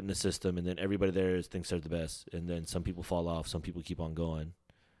get put in the system and then everybody there thinks they're the best and then some people fall off, some people keep on going,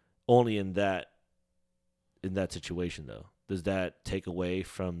 only in that situation though, does that take away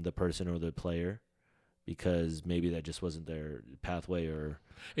from the person or the player because maybe that just wasn't their pathway? Or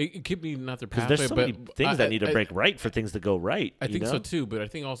it could be not their pathway, there's so many things that need to break right for things to go right. I think so too, but I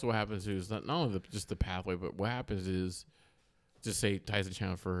think also what happens is not only just the pathway, but what happens is, just say Tyson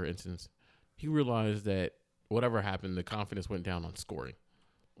Chandler, for instance, he realized that whatever happened, the confidence went down on scoring.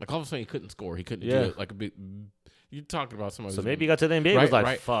 Like, all of a sudden, he couldn't score. He couldn't do it like a big. You're talking about somebody. So maybe he got to the NBA and was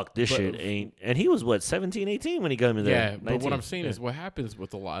like, fuck, this shit ain't. And he was, 17, 18 when he got in there? Yeah, 19. But what I'm saying is what happens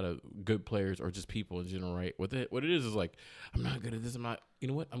with a lot of good players or just people in general, right? What it is like, I'm not good at this. You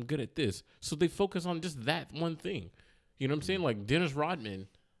know what? I'm good at this. So they focus on just that one thing. You know what I'm saying? Like Dennis Rodman.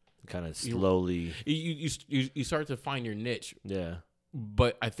 Kind of slowly. You start to find your niche. Yeah.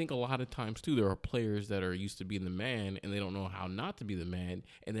 But I think a lot of times, too, there are players that are used to being the man, and they don't know how not to be the man,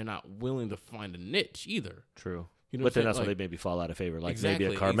 and they're not willing to find a niche either. True. You know, but then that's when they maybe fall out of favor, like maybe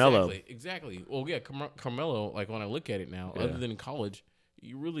a Carmelo. Exactly. Well, yeah, Carmelo, like when I look at it now, other than in college,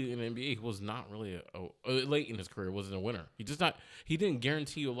 you really in the NBA, he was not really late in his career, wasn't a winner. He didn't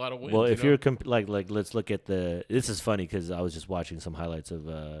guarantee you a lot of wins. Well, if you're like let's look at this is funny because I was just watching some highlights of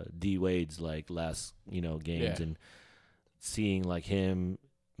D Wade's last games and seeing like him,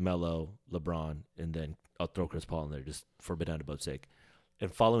 Melo, LeBron, and then I'll throw Chris Paul in there just for bananaboat's sake.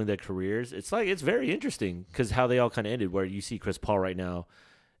 And following their careers, it's very interesting because how they all kind of ended. Where you see Chris Paul right now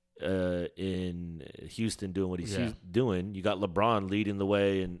in Houston doing what he's doing. You got LeBron leading the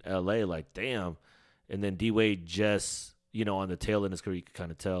way in LA, like damn. And then D Wade just on the tail end of his career, you can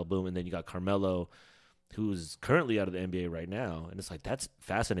kind of tell, boom. And then you got Carmelo, who's currently out of the NBA right now, and it's like that's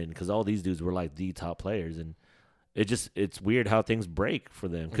fascinating because all these dudes were like the top players, and it's weird how things break for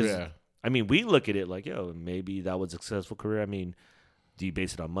them. Because we look at it like, maybe that was a successful career. Do you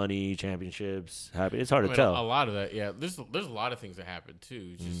base it on money, championships? It's hard to tell. A lot of that, yeah. There's a lot of things that happen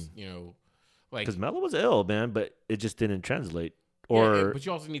too. Just like because Melo was ill, man, but it just didn't translate. Or but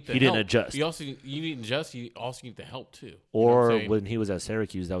you also need the he help. Didn't adjust. You need to adjust. You also need the help too. Or when he was at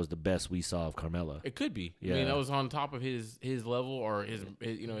Syracuse, that was the best we saw of Carmelo. It could be. Yeah. That was on top of his level or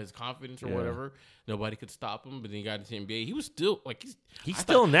his confidence or whatever. Nobody could stop him. But then he got into the NBA. He was still like he's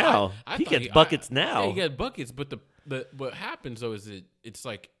still now. He gets buckets now. Yeah, he got buckets. But what happens though is it's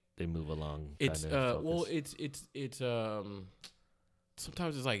like they move along. It's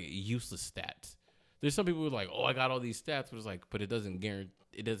sometimes it's like useless stats. There's some people who are like, I got all these stats, but it's like, but it doesn't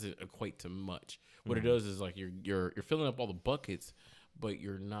equate to much. What it does is like you're filling up all the buckets, but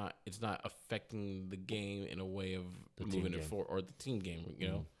it's not affecting the game in a way of moving it forward, or the team game, you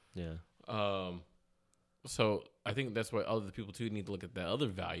know? Yeah. So I think that's why other people too need to look at that other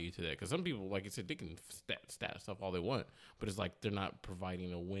value to that, because some people, like I said, they can stat stuff all they want, but it's like they're not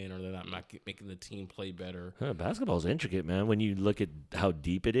providing a win, or they're not making the team play better. Basketball's intricate, man. When you look at how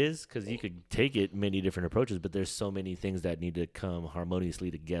deep it is, because you could take it many different approaches, but there's so many things that need to come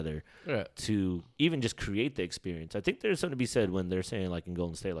harmoniously together to even just create the experience. I think there's something to be said when they're saying, like in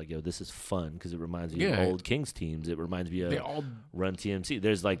Golden State, like, yo, this is fun because it reminds me of old Kings teams. It reminds me of Run TMC.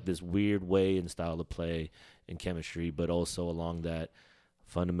 There's like this weird way and style of play and chemistry, but also along that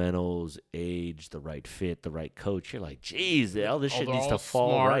fundamentals, age, the right fit, the right coach. You're like, geez, all this shit needs to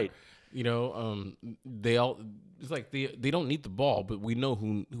fall smart, right. You know, it's like they don't need the ball, but we know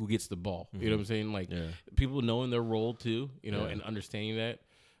who gets the ball. You know what I'm saying? Like people knowing their role too, you know, and understanding that.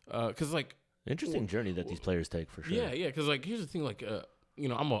 Because like interesting journey that these players take for sure. Yeah. Because like here's the thing, like you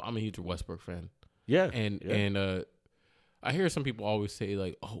know, I'm a huge Westbrook fan. Yeah, and I hear some people always say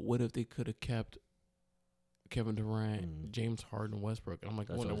like, oh, what if they could have kept Kevin Durant, James Harden, Westbrook? And I'm like,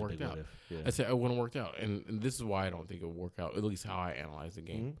 it wouldn't have worked out. Yeah. I said it wouldn't have worked out, and this is why I don't think it would work out. At least how I analyze the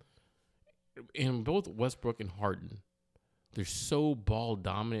game. In both Westbrook and Harden, they're so ball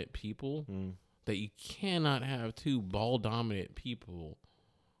dominant people that you cannot have two ball dominant people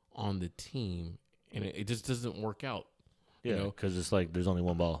on the team, and it just doesn't work out. Yeah, because it's like there's only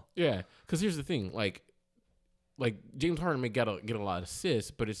one ball. Yeah, because here's the thing, like James Harden may get a lot of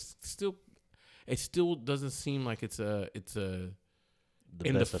assists, but it still doesn't seem like it's in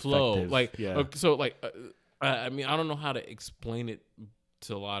the flow. Effective. Like so, like I mean, I don't know how to explain it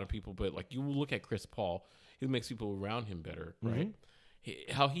to a lot of people, but like you look at Chris Paul, he makes people around him better, right?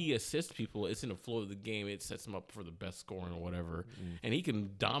 How he assists people, it's in the flow of the game. It sets him up for the best scoring or whatever, and he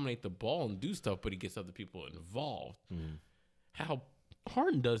can dominate the ball and do stuff, but he gets other people involved. How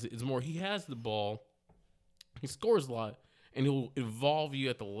Harden does it is more, he has the ball, he scores a lot, and he'll involve you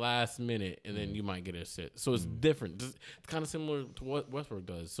at the last minute, and then you might get an assist. So it's different. It's kind of similar to what Westbrook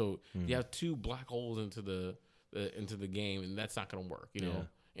does. So you have two black holes into the game, and that's not going to work, you know,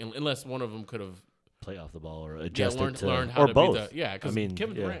 unless one of them could have play off the ball or adjusted learned how or to both. Because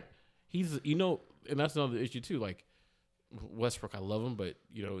Kevin Durant, he's, you know, and that's another issue too. Like Westbrook, I love him, but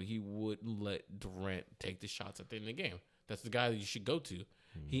you know he wouldn't let Durant take the shots at the end of the game. That's the guy that you should go to.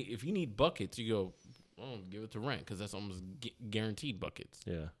 If you need buckets, you go, give it to Durant because that's almost guaranteed buckets.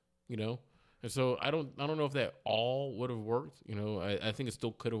 Yeah, you know. And so I don't know if that all would have worked. You know, I think it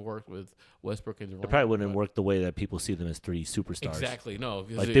still could have worked with Westbrook and Durant. It probably wouldn't have worked the way that people see them as three superstars. Exactly. No,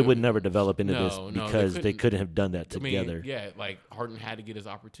 like they would never develop into this because they couldn't have done that together. I mean, like Harden had to get his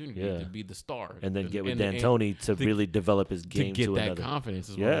opportunity to be the star, and then get with D'Antoni to really develop his game to get that another. Confidence.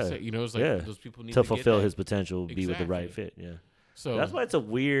 Is what I say. You know, it's like those people need to fulfill get his potential, be with the right fit. Yeah. So that's why it's a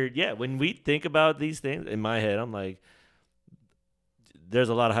weird. Yeah, when we think about these things in my head, I'm like, there's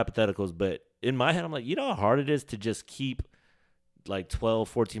a lot of hypotheticals, but in my head, I'm like, you know how hard it is to just keep like 12,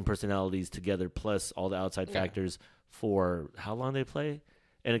 14 personalities together plus all the outside factors for how long they play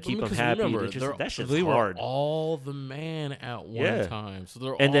and to keep them happy. Remember, that's just they hard. Were all the man at one time. So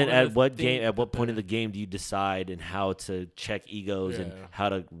they're and all then at what point in the game do you decide and how to check egos and how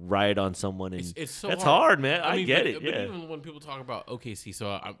to ride on someone? And it's so that's hard, man. I mean, get it. But even when people talk about OKC,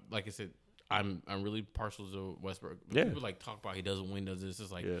 so like I said, I'm really partial to Westbrook. People like talk about he doesn't win, does this.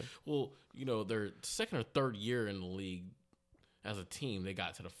 It's like, well, you know, their second or third year in the league as a team, they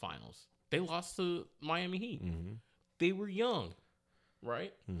got to the finals. They lost to Miami Heat. They were young,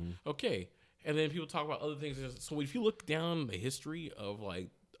 right? Okay. And then people talk about other things. So if you look down the history of like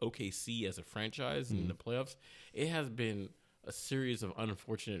OKC as a franchise in the playoffs, it has been a series of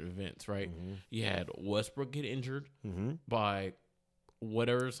unfortunate events, right? You had Westbrook get injured by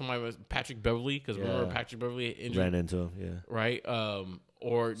whatever, somebody was Patrick Beverley, because remember Patrick Beverley injured, ran into him, right?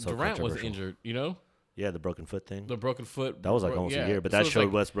 Or so Durant was injured, you know. Yeah, the broken foot thing. The broken foot. That was like almost a year, but that showed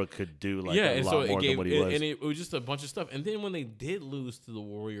like, Westbrook could do like a lot more than what he was. And it was just a bunch of stuff. And then when they did lose to the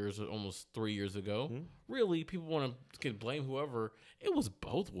Warriors almost 3 years ago, really, people want to blame whoever. It was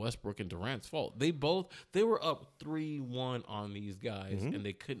both Westbrook and Durant's fault. They were up 3-1 on these guys, and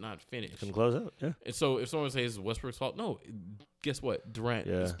they could not finish. Couldn't close out, yeah. And so if someone says it's Westbrook's fault, no, guess what?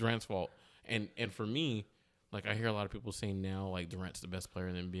 It's Durant's fault. And for me, like I hear a lot of people saying now, like Durant's the best player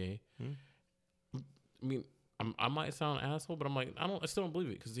in the NBA. I mean, I might sound an asshole, but I'm like, I still don't believe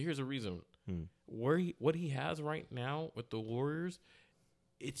it because here's a reason. What he has right now with the Warriors,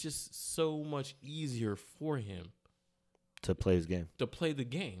 it's just so much easier for him to play his game. To play the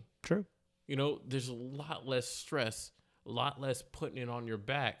game. True. You know, there's a lot less stress, a lot less putting it on your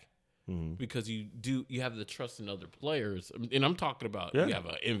back because you have the trust in other players. And I'm talking about you have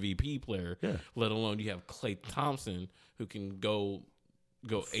an MVP player, let alone you have Klay Thompson who can go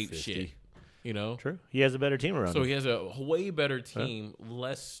ape shit. You know, true. He has a better team around. So he has a way better team,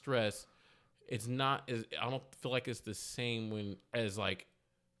 less stress. It's not as I don't feel like it's the same as like,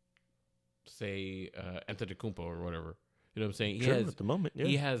 say, Antetokounmpo or whatever. You know what I'm saying? He has, at the moment,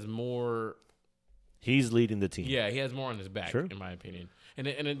 he has more. He's leading the team. Yeah, he has more on his back, in my opinion. And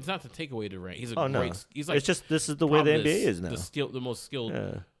it's not to take away Durant. He's a great. No. He's like it's just this is the way the NBA is now. The most skilled.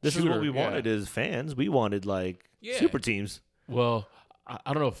 This shooter. is what we wanted as fans. We wanted like super teams. Well,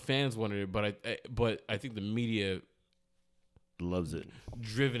 I don't know if fans wanted it, but I think the media loves it,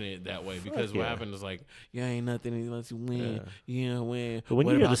 driven it that way because what happened is like, ain't nothing unless you win. Win. But when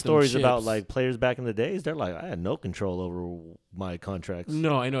you hear the stories about like players back in the days, they're like, I had no control over my contracts.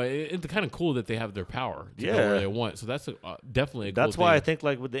 No, I know it's kind of cool that they have their power to go where they want. So that's definitely a cool that's why thing. I think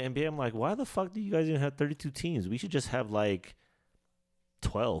like with the NBA, I'm like, why the fuck do you guys even have 32 teams? We should just have like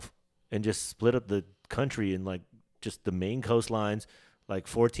 12 and just split up the country in like just the main coastlines. Like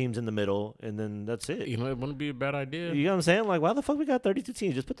 4 teams in the middle, and then that's it. You know, it wouldn't be a bad idea. You know what I'm saying? Like, why the fuck we got 32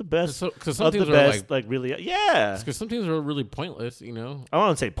 teams? Just put the best because some teams are best, like really, Because some teams are really pointless. You know, I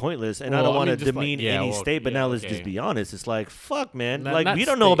don't say pointless, and I don't want to demean any state, but now let's just be honest. It's like fuck, man. Like we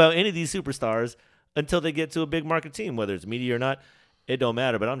don't know about any of these superstars until they get to a big market team, whether it's media or not. It don't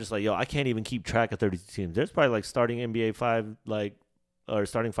matter. But I'm just like, I can't even keep track of 32 teams. There's probably like starting NBA 5 or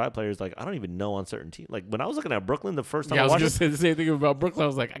starting 5 players, like I don't even know on certain teams. Like when I was looking at Brooklyn the first time I watched was going to say the same thing about Brooklyn. I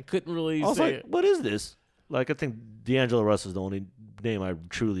was like, I couldn't really say it. What is this? Like I think D'Angelo Russell is the only name I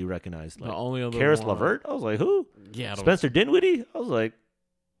truly recognized. Like, the only other Karis LeVert. I was like, who? Yeah, Spencer Dinwiddie. I was like,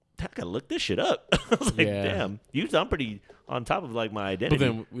 I gotta look this shit up. I was like, damn. I'm pretty on top of like my identity. But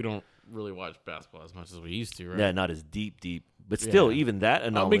then we don't really watch basketball as much as we used to, right? Yeah, not as deep. But still, even that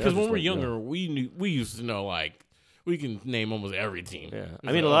anomaly. Because when we were younger, we used to know like. We can name almost every team. Yeah.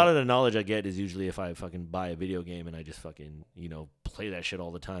 I mean, a lot of the knowledge I get is usually if I fucking buy a video game and I just fucking, play that shit all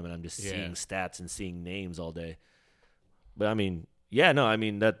the time and I'm just seeing stats and seeing names all day. But I mean,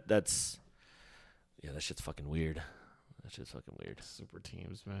 that's that shit's fucking weird. That shit's fucking weird. Super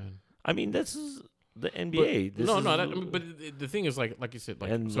teams, man. I mean, this is the NBA. But the thing is, like you said,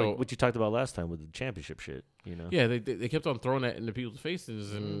 like what you talked about last time with the championship shit, Yeah, they kept on throwing that into people's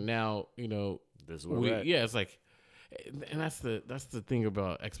faces, and now this is where we're at. Yeah, it's like. And that's the thing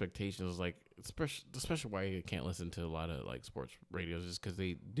about expectations, like especially why you can't listen to a lot of like sports radios, is because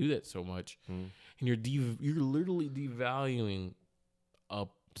they do that so much, and you're literally devaluing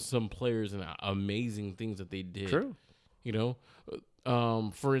some players and amazing things that they did. True,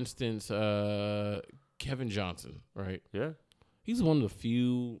 for instance, Kevin Johnson, right? Yeah, he's one of the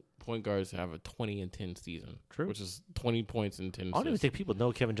few point guards to have a 20-10 season. True. Which is 20 points and 10 assists. I don't even think people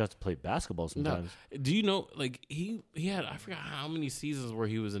know Kevin Johnson played basketball sometimes. No. Do you know, like, he had, I forgot how many seasons where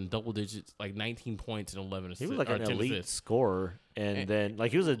he was in double digits, like 19 points and 11 assists. He was like an elite assists. Scorer, and then, like,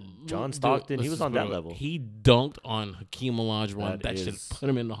 he was a John Stockton. He was on that level. He dunked on Hakeem Olajuwon. That should put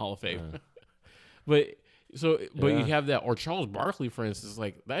him in the Hall of Fame. But you have that, or Charles Barkley, for instance,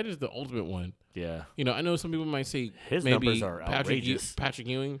 like, that is the ultimate one. Yeah. I know some people might say his maybe numbers are outrageous. Patrick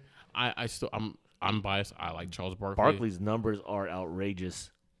Ewing. I'm biased. I like Charles Barkley. Barkley's numbers are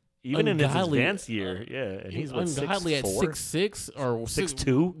outrageous. Even in his advanced year, and he's ungodly at 6'6" or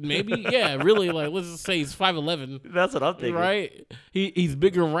 6'2", maybe. Yeah, really. Like let's just say he's 5'11". That's what I'm thinking. Right? He's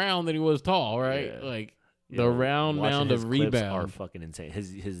bigger round than he was tall. Right? Yeah. Like the round mound of rebound are fucking insane.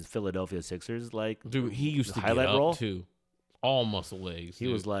 His Philadelphia Sixers, like dude, he used to highlight get up roll too. All muscle legs. He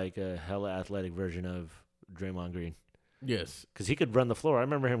was like a hella athletic version of Draymond Green. Yes, because he could run the floor. I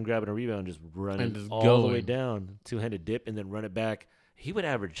remember him grabbing a rebound, just running just all the way down, 2-handed dip, and then run it back. He would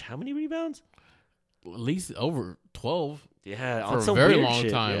average how many rebounds? At least over 12. Yeah, for a very long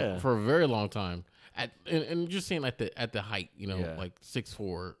time. Yeah. For a very long time. And just saying at the height, like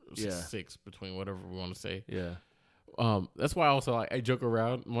 6'4", 6'6", between whatever we want to say. Yeah. That's why also I joke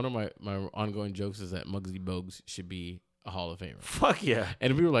around. One of my ongoing jokes is that Muggsy Bogues should be a Hall of Famer. Fuck yeah.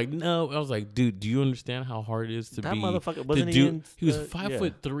 And people were like, no. I was like, dude, do you understand how hard it is to that be? That motherfucker wasn't even. He was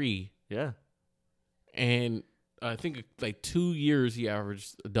 5'3". Yeah. And I think like 2 years he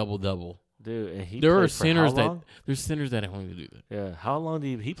averaged a double-double. Dude, and there are centers there's centers that don't even do that. Yeah. How long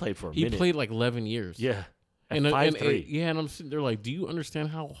did he play for? He played like 11 years. Yeah. And 5'3". Yeah, and I'm sitting there like, do you understand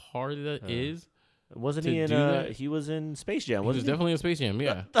how hard that is? Wasn't he in? He was in Space Jam. He was definitely in Space Jam.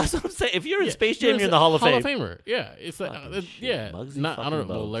 Yeah, that's what I'm saying. If you're in Space Jam, you're in the Hall of Fame. Hall of Famer. Yeah, it's like yeah. Not I don't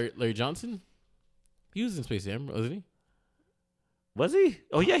know. Well, Larry Johnson. He was in Space Jam, wasn't he? Was he?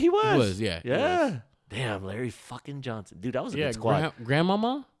 Oh yeah, he was. He was. Yeah. Yeah. Damn, Larry fucking Johnson, dude. That was a good squad.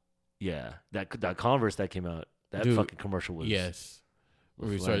 Grandmama. Yeah, that Converse that came out, that Dude, fucking commercial was where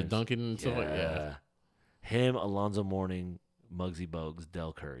we started dunking and stuff like Him, Alonzo Mourning, Muggsy Bogues,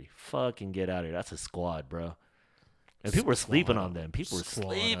 Del Curry. Fucking get out of here. That's a squad, bro. And people were sleeping on them. People were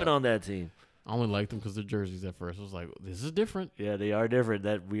sleeping on that team. I only liked them because their jerseys at first. I was like, this is different. Yeah, they are different.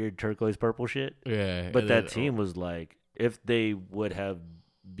 That weird turquoise purple shit. Yeah. But that team was like, if they would have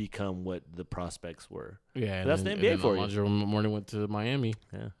become what the prospects were. Yeah. That's the NBA for you. Alonzo Mourning went to Miami.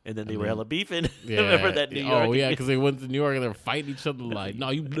 Yeah. And then they were hella beefing. Yeah. Remember that New York? Oh, yeah, because they went to New York and they were fighting each other like, no,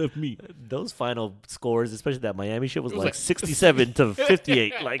 you left me. Those final scores, especially that Miami shit, was like 67 to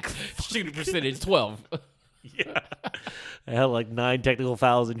 58. Like shooting percentage 12. Yeah. I had like 9 technical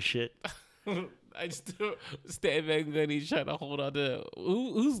fouls and shit. I still stand back and he's trying to hold on to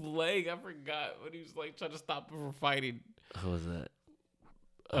whose leg I forgot when he was like trying to stop him from fighting. Who was that?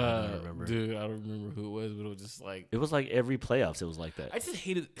 I don't remember. Dude, I don't remember who it was, but it was just like it was like every playoffs. It was like that. I just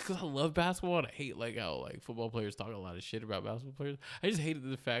hated because I love basketball and I hate like how like football players talk a lot of shit about basketball players. I just hated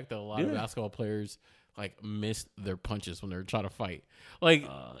the fact that a lot of basketball players like missed their punches when they were trying to fight. Like,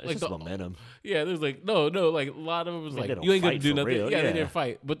 it's just momentum. Yeah, there's like no, like a lot of them was like you ain't gonna do nothing. Real. Yeah, they didn't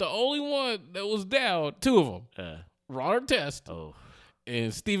fight. But the only one that was down, 2 of them, Ron Artest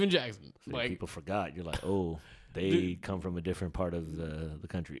and Steven Jackson. So like people forgot. You're like, oh, they come from a different part of the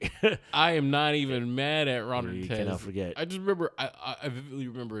country. I am not even mad at Ron Artest. You cannot forget. I just remember, I vividly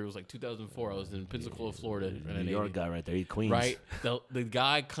remember it was like 2004. I was in Pensacola, Florida. New York guy right there. He's Queens. Right. The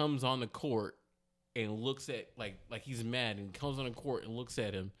guy comes on the court and looks at like he's mad and comes on the court and looks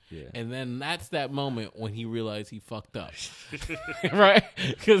at him. Yeah. And then that's that moment when he realized he fucked up. Right?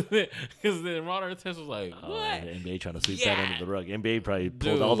 Because then Ron Artest was like, what? The NBA trying to sweep that under the rug. NBA probably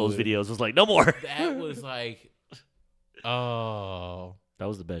pulled all those videos. Was like, no more. That was like, oh. That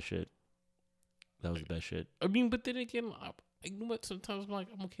was the best shit. That was the best shit. I mean, but then again, you know what? Sometimes I'm like,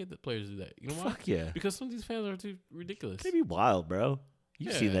 I'm okay that players do that. You know why? Fuck yeah. Because some of these fans are too ridiculous. They be wild, bro.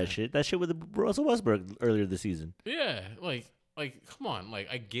 You've seen that shit. That shit with Russell Westbrook earlier this season. Yeah, like, come on. Like,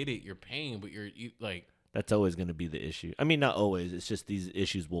 I get it. You're paying, but you like. That's always going to be the issue. I mean, not always. It's just these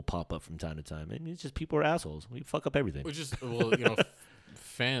issues will pop up from time to time. I mean, it's just people are assholes. We fuck up everything. Which is, well,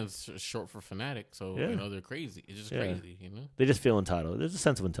 fans are short for fanatic, so they're crazy. It's just crazy, They just feel entitled. There's a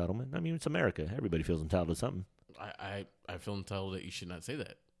sense of entitlement. I mean, it's America. Everybody feels entitled to something. I feel entitled that you should not say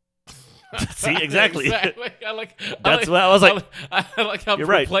that. See, exactly. I like how you're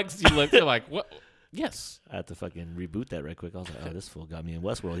perplexed you look. You're like, what? Yes. I had to fucking reboot that right quick. I was like, oh, this fool got me in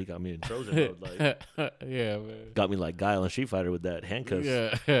Westworld. He got me in Trojan mode. Like, yeah, man. Got me like Guile and Street Fighter with that handcuffs.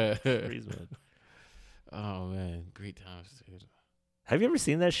 Yeah. Freeze, man. Oh man, great times, dude. Have you ever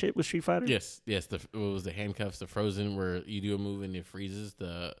seen that shit with Street Fighter? Yes. What was the handcuffs, the frozen, where you do a move and it freezes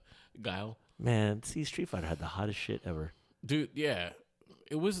the Guile? Man, see, Street Fighter had the hottest shit ever. Dude, yeah.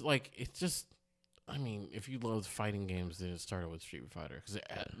 It was like, it's just, I mean, if you loved fighting games, then it started with Street Fighter.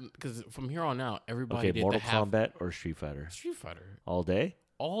 Because from here on out, everybody did Mortal Kombat or Street Fighter? Street Fighter. All day?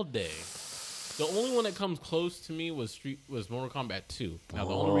 All day. The only one that comes close to me was Mortal Kombat 2. Now,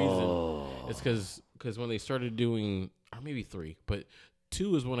 the only reason is because when they started doing, or maybe 3, but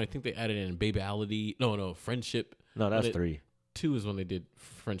 2 is when I think they added in Babality. No, Friendship. No, that's 3. 2 is when they did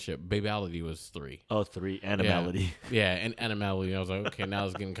Friendship. Babality was 3. Oh, 3. Animality. Yeah, and Animality. I was like, okay, now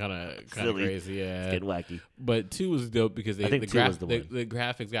it's getting kind of crazy. Yeah, it's getting wacky. But 2 was dope because the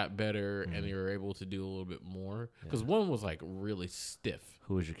graphics got better and they were able to do a little bit more. Because 1 was like really stiff.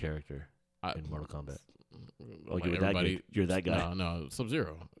 Who was your character in Mortal Kombat? Oh, like you're that guy. No,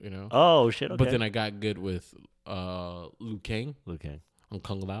 Sub-Zero. Oh shit. Okay. But then I got good with Liu Kang. On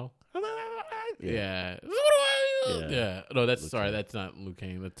Kung Lao. Yeah. No, that's not Liu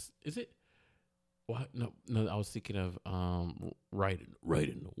Kang. Is it? What? No, I was thinking of Raiden.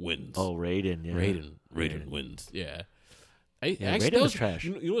 Raiden wins. Oh, Raiden. Yeah. Raiden wins. Yeah. Raiden was trash.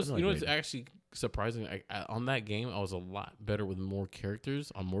 You know what's actually surprising? On that game, I was a lot better with more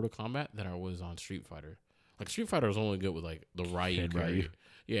characters on Mortal Kombat than I was on Street Fighter. Like Street Fighter was only good with like the Ryu.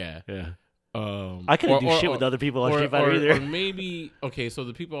 Yeah. I couldn't do shit with other people on Street Fighter either. Or maybe so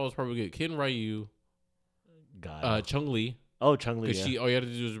the people I was probably good: Ken Ryu, Chun Li. Oh, Chun Li. Because all you had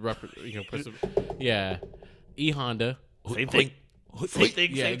to do is press. E Honda. Same thing. Same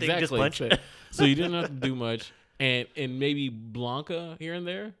thing. Exactly. Just punch. So you didn't have to do much, and maybe Blanca here and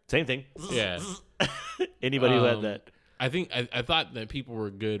there. Same thing. Yeah. Anybody who had that. I think I thought that people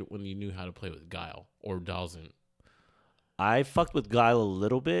were good when you knew how to play with Guile or Dawson. I fucked with Guile a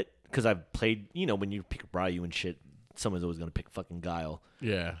little bit because I've played, when you pick up Ryu and shit, someone's always gonna pick fucking Guile.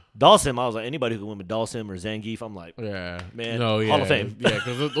 Yeah. Dhalsim, I was like, anybody who can win with Dhalsim or Zangief, I'm like, man, Hall of Fame. Yeah,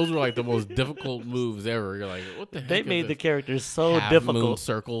 because those were like the most difficult moves ever. You're like, what the heck? They made the characters so half difficult. Moon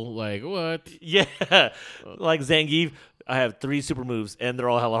circle, like what? Yeah, like Zangief, I have 3 super moves, and they're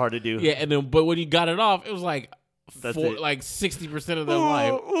all hella hard to do. Yeah, and then but when you got it off, it was like That's it. like 60% of their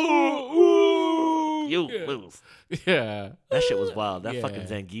life. You lose. Yeah, That shit was wild. That Yeah. fucking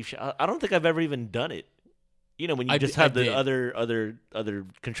Zangief shit. I don't think I've ever even done it. You know, when you I just did- have I the did. other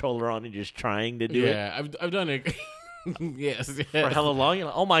controller on and just trying to do it yeah, I've done it. yes, for hella long. You're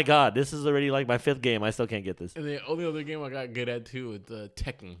like, oh my god, this is already like my 5th game. I still can't get this. And the only other game I got good at too is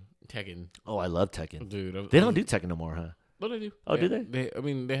Tekken. Oh, I love Tekken. Dude, They don't do Tekken no more, huh? What do they do? Oh, yeah, do they? I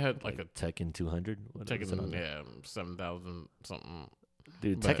mean, they had like a Tekken 200. What was it on Tekken, there? 7,000 something.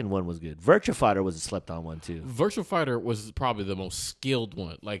 Dude, but- Tekken 1 was good. Virtua Fighter was a slept-on one too. Virtual Fighter was probably the most skilled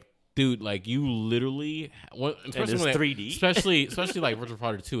one. Like, dude, like you literally, especially it's when 3D. especially like Virtual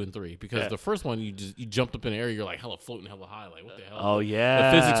Fighter 2 and 3, because Yeah. the first one you jumped up in the air, you're like hella floating, hella high, like what the hell? Oh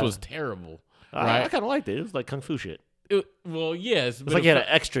yeah, the physics was terrible, I right? kind of liked it. It was like kung fu shit. Well, yes, It's like you had an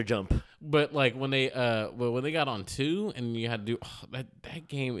extra jump. but like when they got on 2 and you had to do that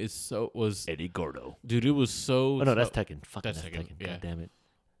game was Eddie Gordo. dude, it was so. Oh no, that's Tekken. Fuck, that's that's Tekken, Tekken. yeah. God damn it.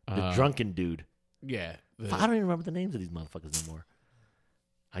 The Uh, drunken dude. yeah. I don't even remember the names of these motherfuckers anymore.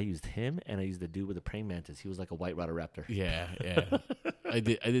 I used him and I used the dude with the praying mantis. He was like a white rider raptor. Yeah, yeah. I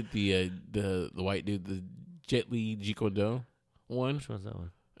did the white dude, the Jet Li Jeet Kune Do one. Which one's that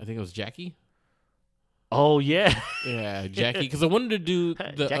one? I think it was Jackie. Oh yeah. Yeah, Jackie. Because I wanted to do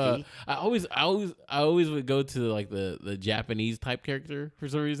the. Jackie. I always would go to like the Japanese type character for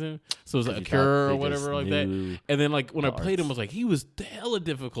some reason. So it was like You Akira thought or they whatever just like that. knew And then like when I the played him, I arts. was like he was hella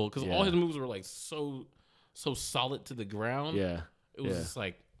difficult because all Yeah. his moves were like so solid to the ground. Yeah. It was yeah. just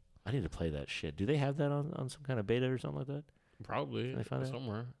like I need to play that shit. Do they have that on some kind of beta or something like that? probably I find out?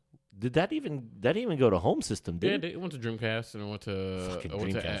 somewhere. Did that even go to home system? Yeah, Did it? it went to Dreamcast and it went to Fucking I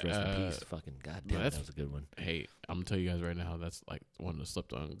went Dreamcast, to, rest in peace. Fucking goddamn, that's- that was a good one. Hey, I'm gonna tell you guys right now, that's like one of the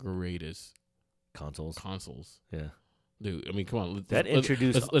slept on greatest Consoles. consoles. Yeah. Dude, I mean, come on. That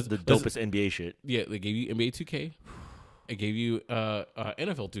introduced the dopest NBA shit. Yeah, they gave you NBA 2K. It gave you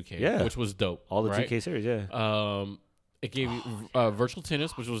NFL 2K, Yeah. which was dope. All the right? 2K series, yeah. It gave you virtual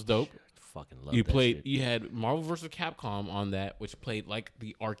tennis, which was dope. Fucking love You that played. shit. You had Marvel vs. Capcom on that, which played like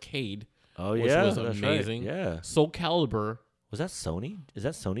the arcade. Oh which yeah, was that's amazing. Right. Yeah. Soul Calibur. Was that Sony? Is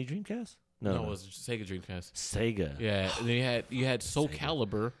that Sony Dreamcast? No, it was Sega Dreamcast. Sega. Yeah, and then you had Soul Sega.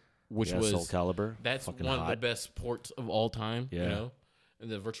 Calibur, which Yeah, was Soul Calibur. that's Fucking one of the hot. best ports of all time. You Yeah. know, in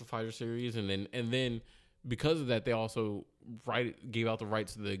the Virtual Fighter series, and then because of that, they also gave out the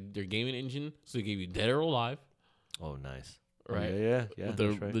rights to their gaming engine. So they gave you Dead or Alive, Oh, nice. Oh, right? yeah. With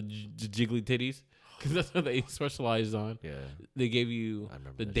that's right. the jiggly titties, because that's what they specialized on. Yeah. They gave you I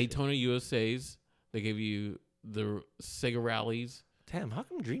remember the that shit. Daytona USA's. They gave you the Sega Rallies, Damn, how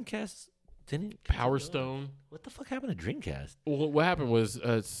come Dreamcast didn't Power Stone. What the fuck happened to Dreamcast? Well, what happened was,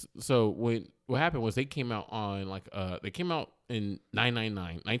 what happened was they came out on they came out in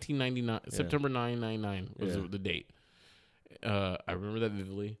 1999, Yeah. September 999 was Yeah. the date. I remember that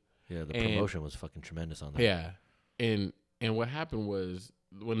vividly. Yeah, the And- promotion was fucking tremendous on that. Yeah, and what happened was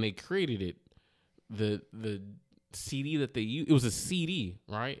when they created it, the CD that they used, it was a CD,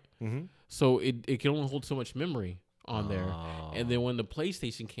 right? Mm-hmm. So it can only hold so much memory on there. Oh. And then when the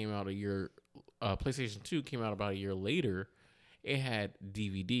PlayStation came out PlayStation 2 came out about a year later, it had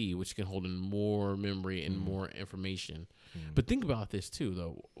DVD, which can hold in more memory and more information. But think about this too,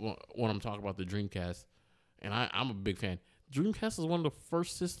 though. When I'm talking about the Dreamcast, and I'm a big fan. Dreamcast is one of the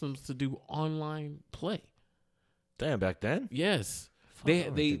first systems to do online play. Damn, back then? Yes, Fuck, I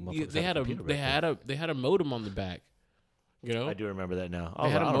don't think motherfuckers they had a computer they back had they had a modem on the back. You know, I do remember that now. they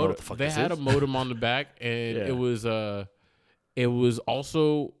had I a don't know modem. what the fuck They this had is. a modem on the back, and Yeah. it was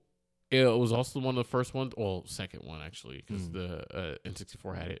also one of the first ones. Well, second one actually, because the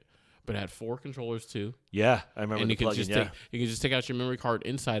N64 had it, but it had 4 controllers too. Yeah, I remember And the you could plug-in, just yeah. you could just take out your memory card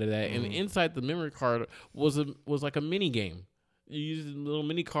inside of that, and inside the memory card was like a mini game. You used the little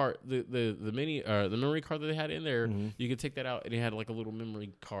mini card, the memory card that they had in there. Mm-hmm. You could take that out, and it had like a little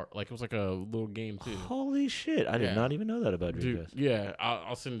memory card, like it was like a little game too. Holy shit, I did Yeah. not even know that about Dreamcast. Dude, yeah,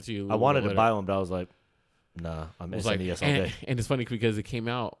 I'll send it to you. a I little wanted bit to later. buy one, but I was like, nah, I'm It was SNES like, all day. and it's funny because it came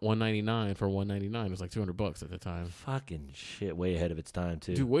out $199 for $199. It was like $200 at the time. Fucking shit, way ahead of its time,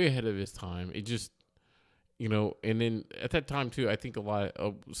 too. Dude, way ahead of its time. It just, and then at that time too, I think a lot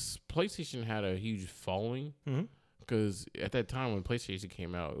of PlayStation had a huge following Mm-hmm. because at that time when PlayStation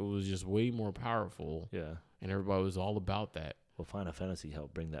came out, it was just way more powerful, Yeah. and everybody was all about that. Well, Final Fantasy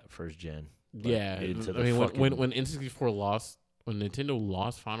helped bring that first gen Yeah, I mean, when N64 lost, when Nintendo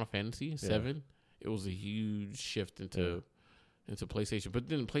lost Final Fantasy VII, it was a huge shift into PlayStation. But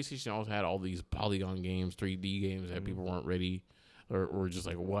then PlayStation also had all these polygon games, 3D games that people weren't ready or were just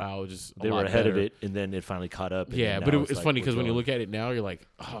like, wow, just they were ahead of it, and then it finally caught up. Yeah, but it's like, funny because when you look at it now, you're like,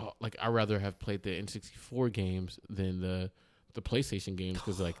 oh, like I'd rather have played the N64 games than the PlayStation games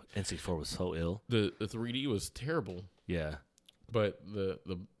because like N64 was so ill. The 3D was terrible. Yeah. But the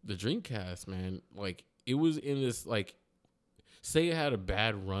Dreamcast, man, like it was in this like Sega had a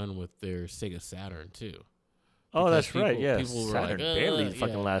bad run with their Sega Saturn too. Oh, that's right. Yeah, people were Saturn like, barely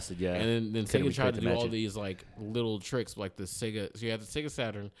fucking lasted. Yeah, and then Sega tried to do all these like little tricks, like the Sega. So you had the Sega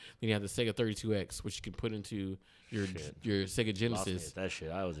Saturn, then you had the Sega 32X, which you could put into your Sega Genesis. That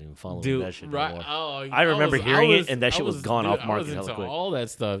shit, I wasn't even following that shit. Right? Anymore. Oh, I remember hearing it, and that shit was gone off market hella quick. All that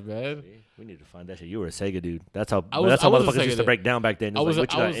stuff, man. We need to find that shit. You were a Sega dude. That's how motherfuckers used to break down back then. What you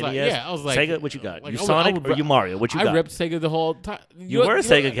got? NES? Yeah, I was like, Sega. What you got? You Sonic or you Mario? What you got? I repped Sega the whole time. You were a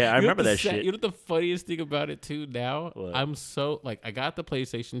Sega cat. I remember that shit. You know the funniest thing about it too? Now I'm so like I got the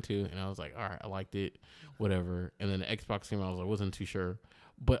PlayStation 2 and I was like, all right, I liked it, whatever. And then the Xbox came out, I wasn't too sure,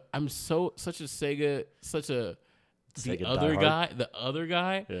 but I'm such a Sega, the other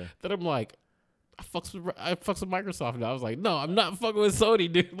guy that I'm like. I fucks with Microsoft now. I was like, no, I'm not fucking with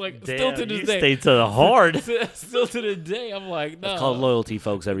Sony, dude. Like, damn, still to this day, stay to the hard. Still to the day, I'm like, no. It's called loyalty,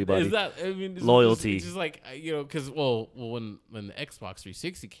 folks. Everybody, is that? I mean, loyalty. It's just like because when the Xbox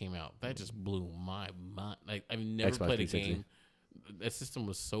 360 came out, that just blew my mind. Like I've never Xbox played a 360. game. That system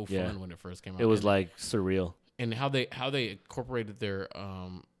was so fun when it first came out. It was like surreal. And how they incorporated their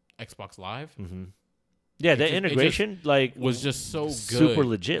Xbox Live. Mm-hmm. Yeah, the integration was just so good. Super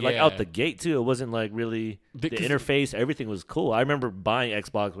legit. Like out the gate too. It wasn't like really the interface. Everything was cool. I remember buying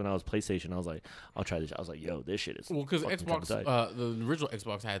Xbox when I was PlayStation. I was like, I'll try this. I was like, yo, this shit is because Xbox, the original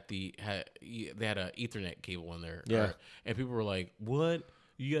Xbox had they had an Ethernet cable in there. Yeah, and people were like, what?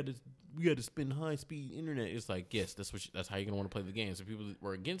 You got to spend high speed internet. It's like, yes, that's how you're gonna want to play the game. So people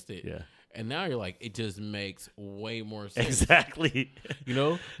were against it. Yeah. And now you're like, it just makes way more sense. Exactly. You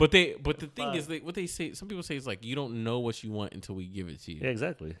know? But the thing is what they say, some people say is like, you don't know what you want until we give it to you. Yeah,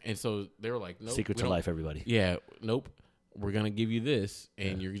 exactly. And so they were like, nope. Secret to life, everybody. Yeah, nope. We're gonna give you this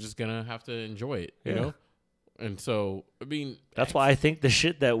and you're just gonna have to enjoy it. You know? And so, I mean, that's why I think the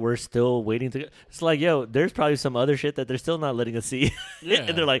shit that we're still waiting to. It's like, yo, there's probably some other shit that they're still not letting us see. Yeah.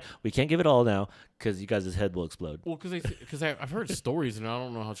 And they're like, we can't give it all now because you guys' head will explode. Well, because I've heard stories, and I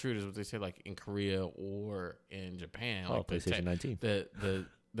don't know how true it is, but they say like in Korea or in Japan, like PlayStation 19,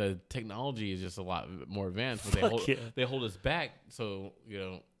 the technology is just a lot more advanced, but they hold us back. So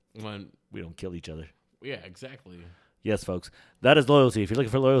when we don't kill each other. Yeah, exactly. Yes, folks, that is loyalty. If you're looking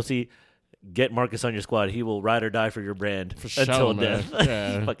for loyalty, get Marcus on your squad. He will ride or die for your brand until death.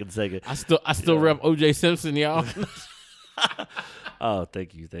 Yeah. Fucking Sega. I still rep OJ Simpson, y'all. Oh,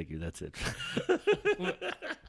 thank you. That's it.